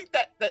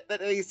that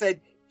they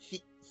said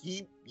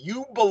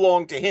you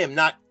belong to him,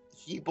 not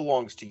he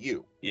belongs to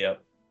you.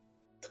 Yep.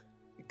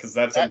 Because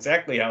that's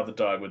exactly how the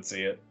dog would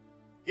see it.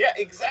 Yeah,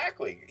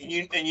 exactly.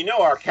 And you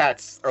know our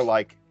cats are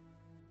like,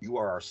 "You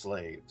are our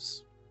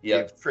slaves.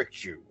 Yeah. They've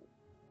tricked you."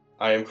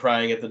 I am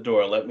crying at the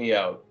door. Let me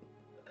out.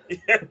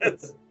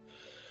 Yes.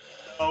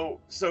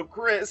 So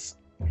Chris,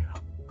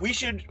 we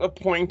should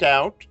point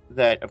out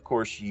that, of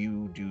course,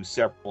 you do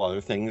several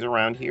other things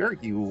around here.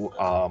 You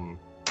are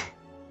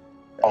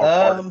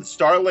part of the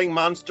Starling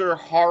Monster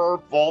Horror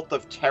Vault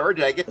of Terror.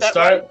 Did I get that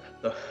right?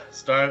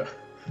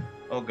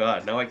 Oh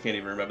God, now I can't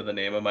even remember the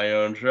name of my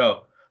own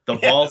show. The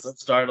Vault of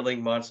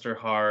Startling Monster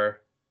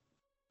Horror.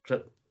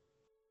 Good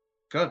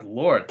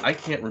Lord, I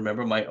can't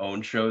remember my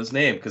own show's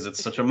name because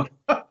it's such a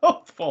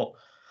mouthful.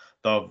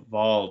 The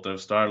Vault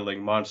of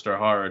Startling Monster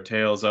Horror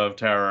Tales of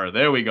Terror.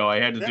 There we go. I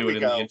had to do it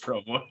in the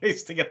intro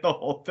voice to get the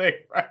whole thing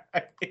right.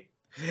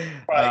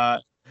 Right.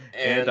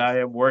 And I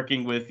am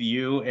working with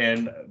you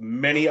and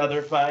many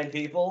other fine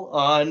people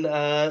on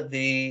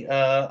the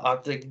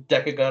Optic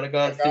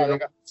Decagonagon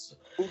Theater.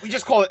 We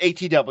just call it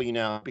ATW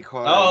now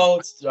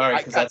because it's all right,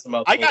 because that's a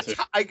mouthful too.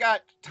 I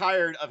got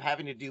tired of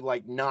having to do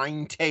like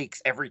 9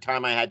 takes every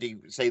time I had to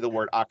say the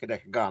word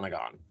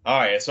Akadekaganagon. All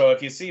right, so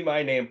if you see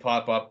my name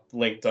pop up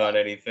linked on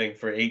anything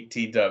for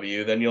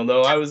 8TW, then you'll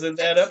know I was in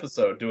that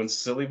episode doing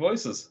silly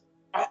voices.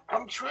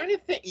 I'm trying to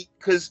think,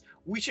 because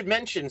we should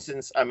mention,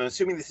 since I'm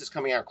assuming this is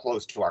coming out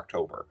close to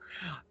October,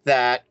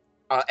 that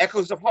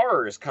Echoes of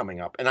Horror is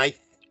coming up, and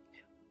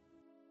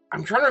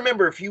I'm trying to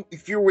remember if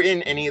you were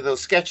in any of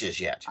those sketches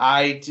yet.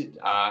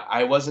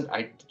 I wasn't.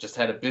 I just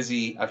had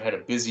I've had a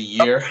busy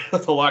year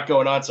with a lot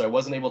going on, so I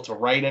wasn't able to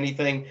write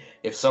anything.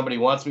 If somebody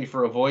wants me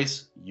for a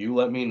voice, you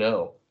let me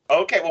know.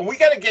 Okay, well, we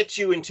got to get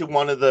you into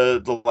one of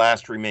the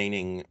last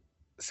remaining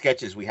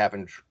sketches we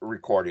haven't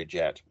recorded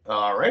yet.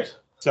 All right.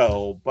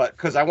 So, but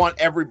because I want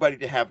everybody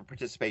to have a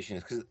participation,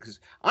 because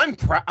I'm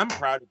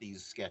proud of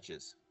these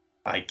sketches.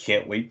 I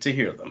can't wait to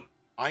hear them.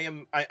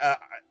 I'm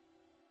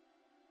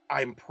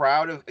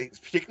proud of,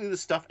 particularly the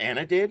stuff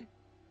Anna did.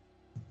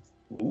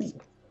 Ooh.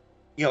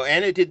 You know,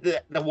 Anna did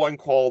the one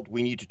called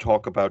 "We Need to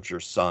Talk About Your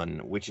Son,"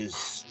 which is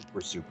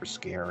super, super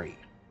scary.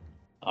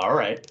 All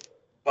right.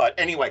 But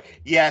anyway,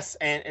 yes,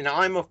 and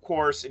I'm, of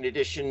course, in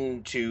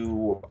addition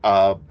to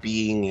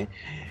being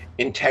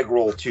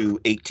integral to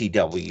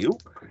 8TW,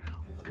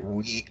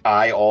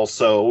 I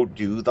also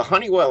do the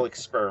Honeywell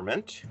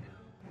experiment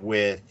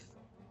with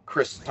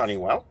Chris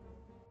Honeywell.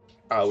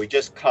 We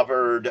just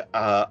covered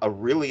a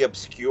really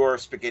obscure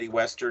spaghetti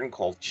western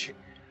called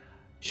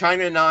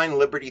China 9,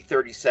 Liberty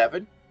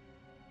 37.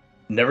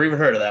 Never even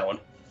heard of that one.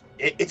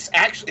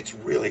 It's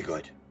really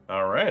good.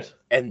 All right.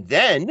 And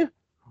then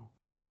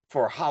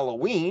for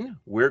Halloween,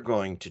 we're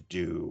going to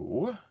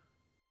do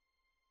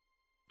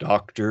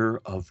Doctor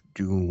of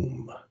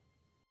Doom.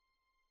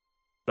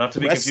 Not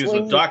to be confused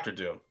with Doctor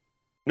Doom.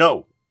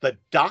 No, the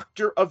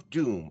Doctor of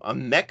Doom, a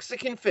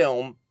Mexican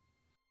film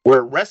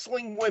where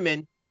wrestling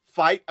women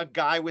fight a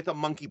guy with a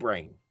monkey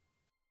brain.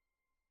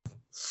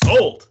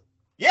 Sold.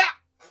 Yeah.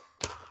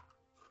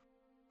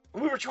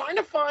 We were trying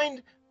to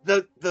find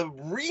the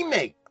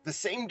remake the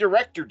same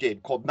director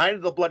did called Night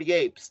of the Bloody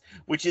Apes,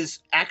 which is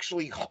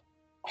actually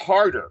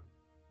harder.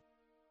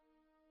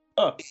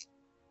 Oh.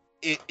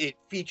 It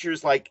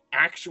features like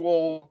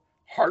actual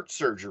heart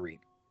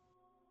surgery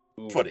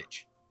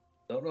footage.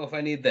 Don't know if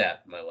I need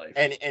that in my life.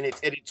 And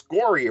it's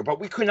gorier, but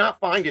we could not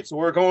find it, so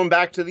we're going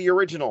back to the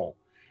original.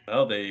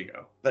 Oh, there you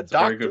go. That's a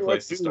very good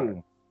place to start.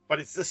 But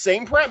it's the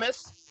same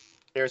premise.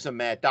 There's a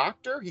mad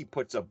doctor. He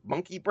puts a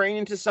monkey brain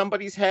into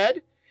somebody's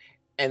head,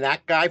 and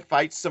that guy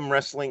fights some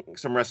wrestling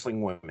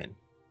women.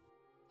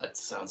 That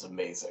sounds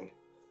amazing.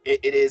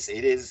 It is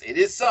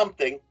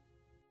something.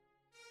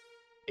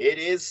 It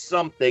is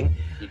something.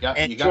 You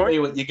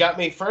got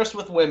me first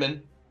with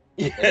women,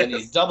 yes. And then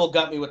you double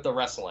got me with the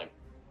wrestling.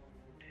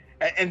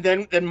 And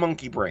then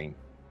monkey brain.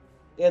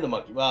 Yeah, the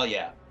monkey. Well,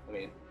 yeah. I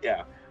mean,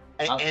 yeah.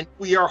 And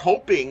we are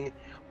hoping.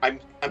 I'm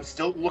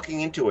still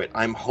looking into it.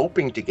 I'm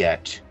hoping to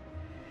get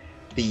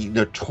the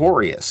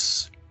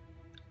notorious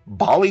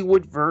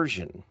Bollywood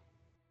version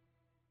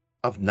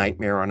of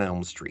Nightmare on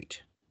Elm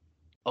Street.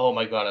 Oh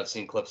my God, I've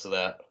seen clips of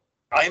that.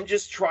 I'm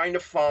just trying to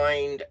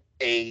find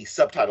a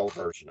subtitle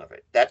version of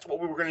it. That's what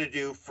we were going to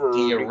do for...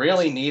 Do you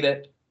really need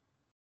it?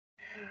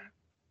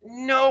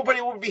 No, but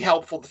it would be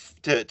helpful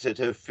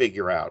to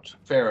figure out.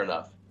 Fair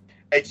enough.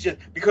 It's just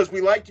because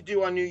we like to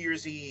do on New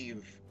Year's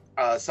Eve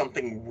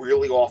something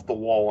really off the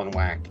wall and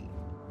wacky.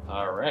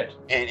 All right.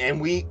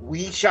 And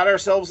we shot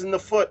ourselves in the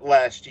foot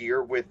last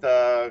year with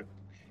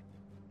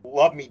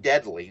Love Me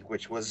Deadly,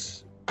 which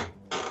was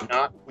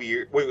not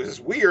weird. Well, it was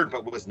weird,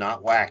 but was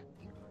not wacky.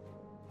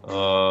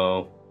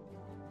 Oh.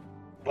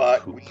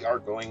 But we are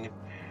going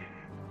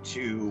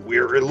to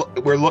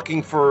we're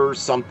looking for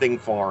something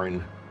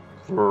foreign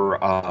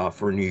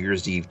for New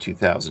Year's Eve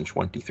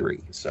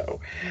 2023. So,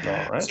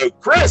 all right. So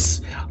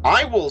Chris,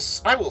 I will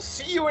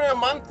see you in a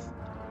month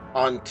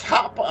on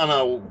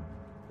a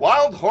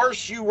wild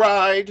horseshoe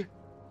ride.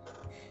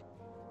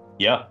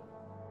 Yeah.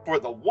 For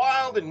the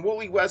wild and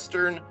woolly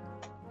western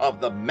of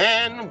the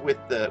man with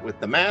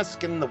the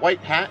mask and the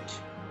white hat,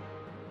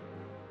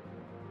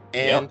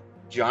 and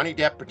Johnny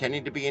Depp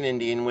pretending to be an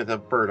Indian with a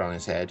bird on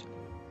his head.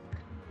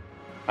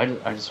 I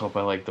just hope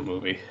I like the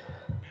movie.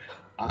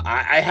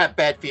 I have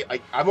bad feel.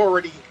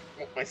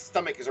 My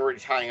stomach is already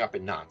tying up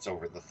in knots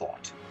over the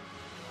thought.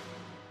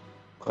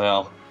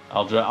 Well,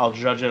 I'll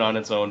judge it on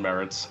its own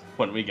merits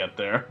when we get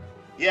there.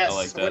 Yes. I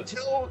like that.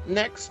 Until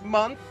next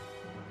month,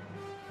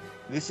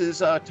 this is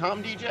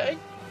Tom DJ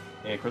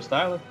and Chris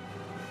Tyler,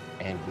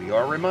 and we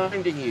are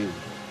reminding you: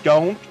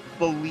 don't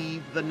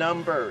believe the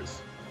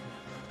numbers.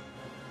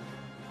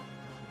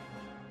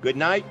 Good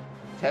night.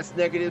 Test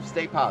negative.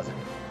 Stay positive.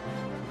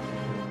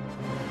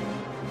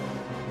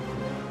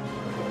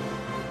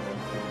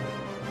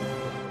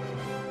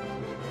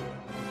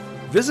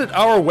 Visit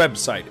our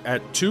website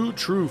at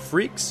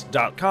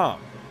twotruefreaks.com.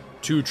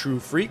 Two True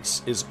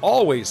Freaks is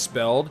always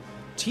spelled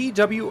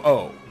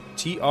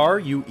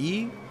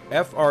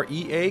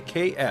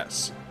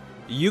TWOTRUEFREAKS.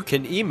 You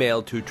can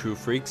email Two True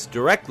Freaks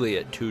directly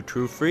at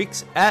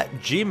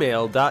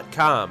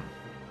twotruefreaks@gmail.com.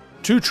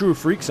 Two True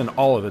Freaks and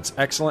all of its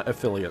excellent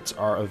affiliates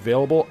are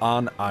available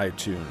on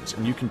iTunes,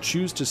 and you can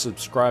choose to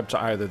subscribe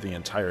to either the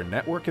entire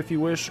network if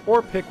you wish,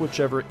 or pick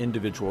whichever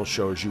individual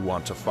shows you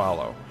want to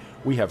follow.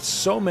 We have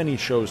so many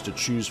shows to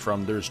choose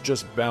from, there's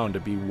just bound to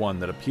be one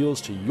that appeals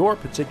to your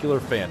particular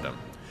fandom.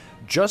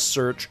 Just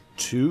search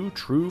Two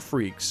True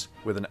Freaks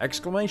with an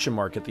exclamation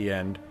mark at the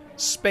end,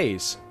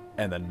 space,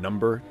 and the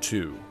number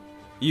 2.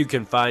 You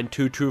can find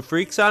Two True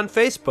Freaks on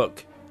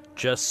Facebook.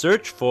 Just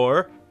search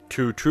for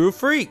Two True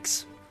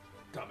Freaks.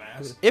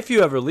 Dumbass. If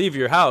you ever leave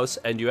your house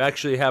and you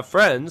actually have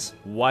friends,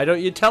 why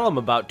don't you tell them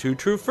about Two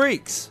True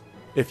Freaks?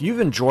 If you've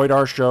enjoyed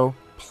our show,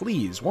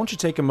 please won't you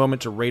take a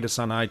moment to rate us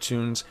on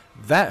iTunes?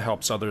 That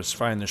helps others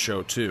find the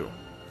show too.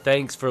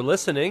 Thanks for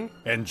listening.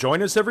 And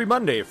join us every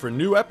Monday for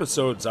new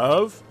episodes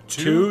of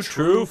Two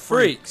True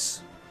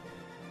Freaks.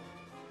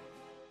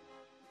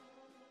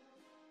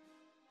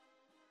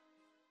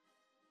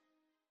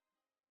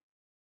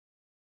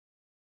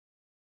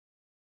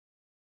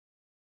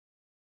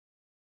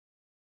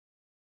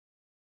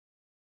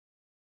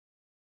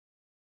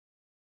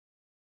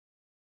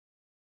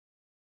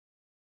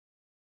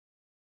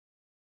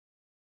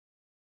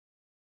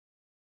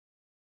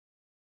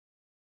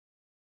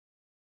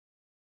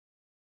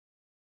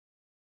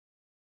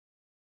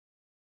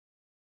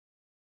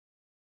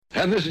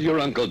 And this is your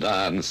Uncle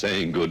Don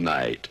saying good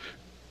night.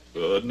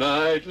 Good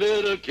night,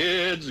 little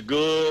kids,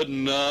 good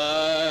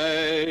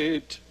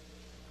night.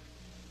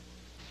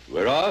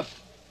 We're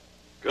off?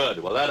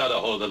 Good. Well, that ought to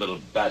hold the little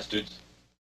bastards.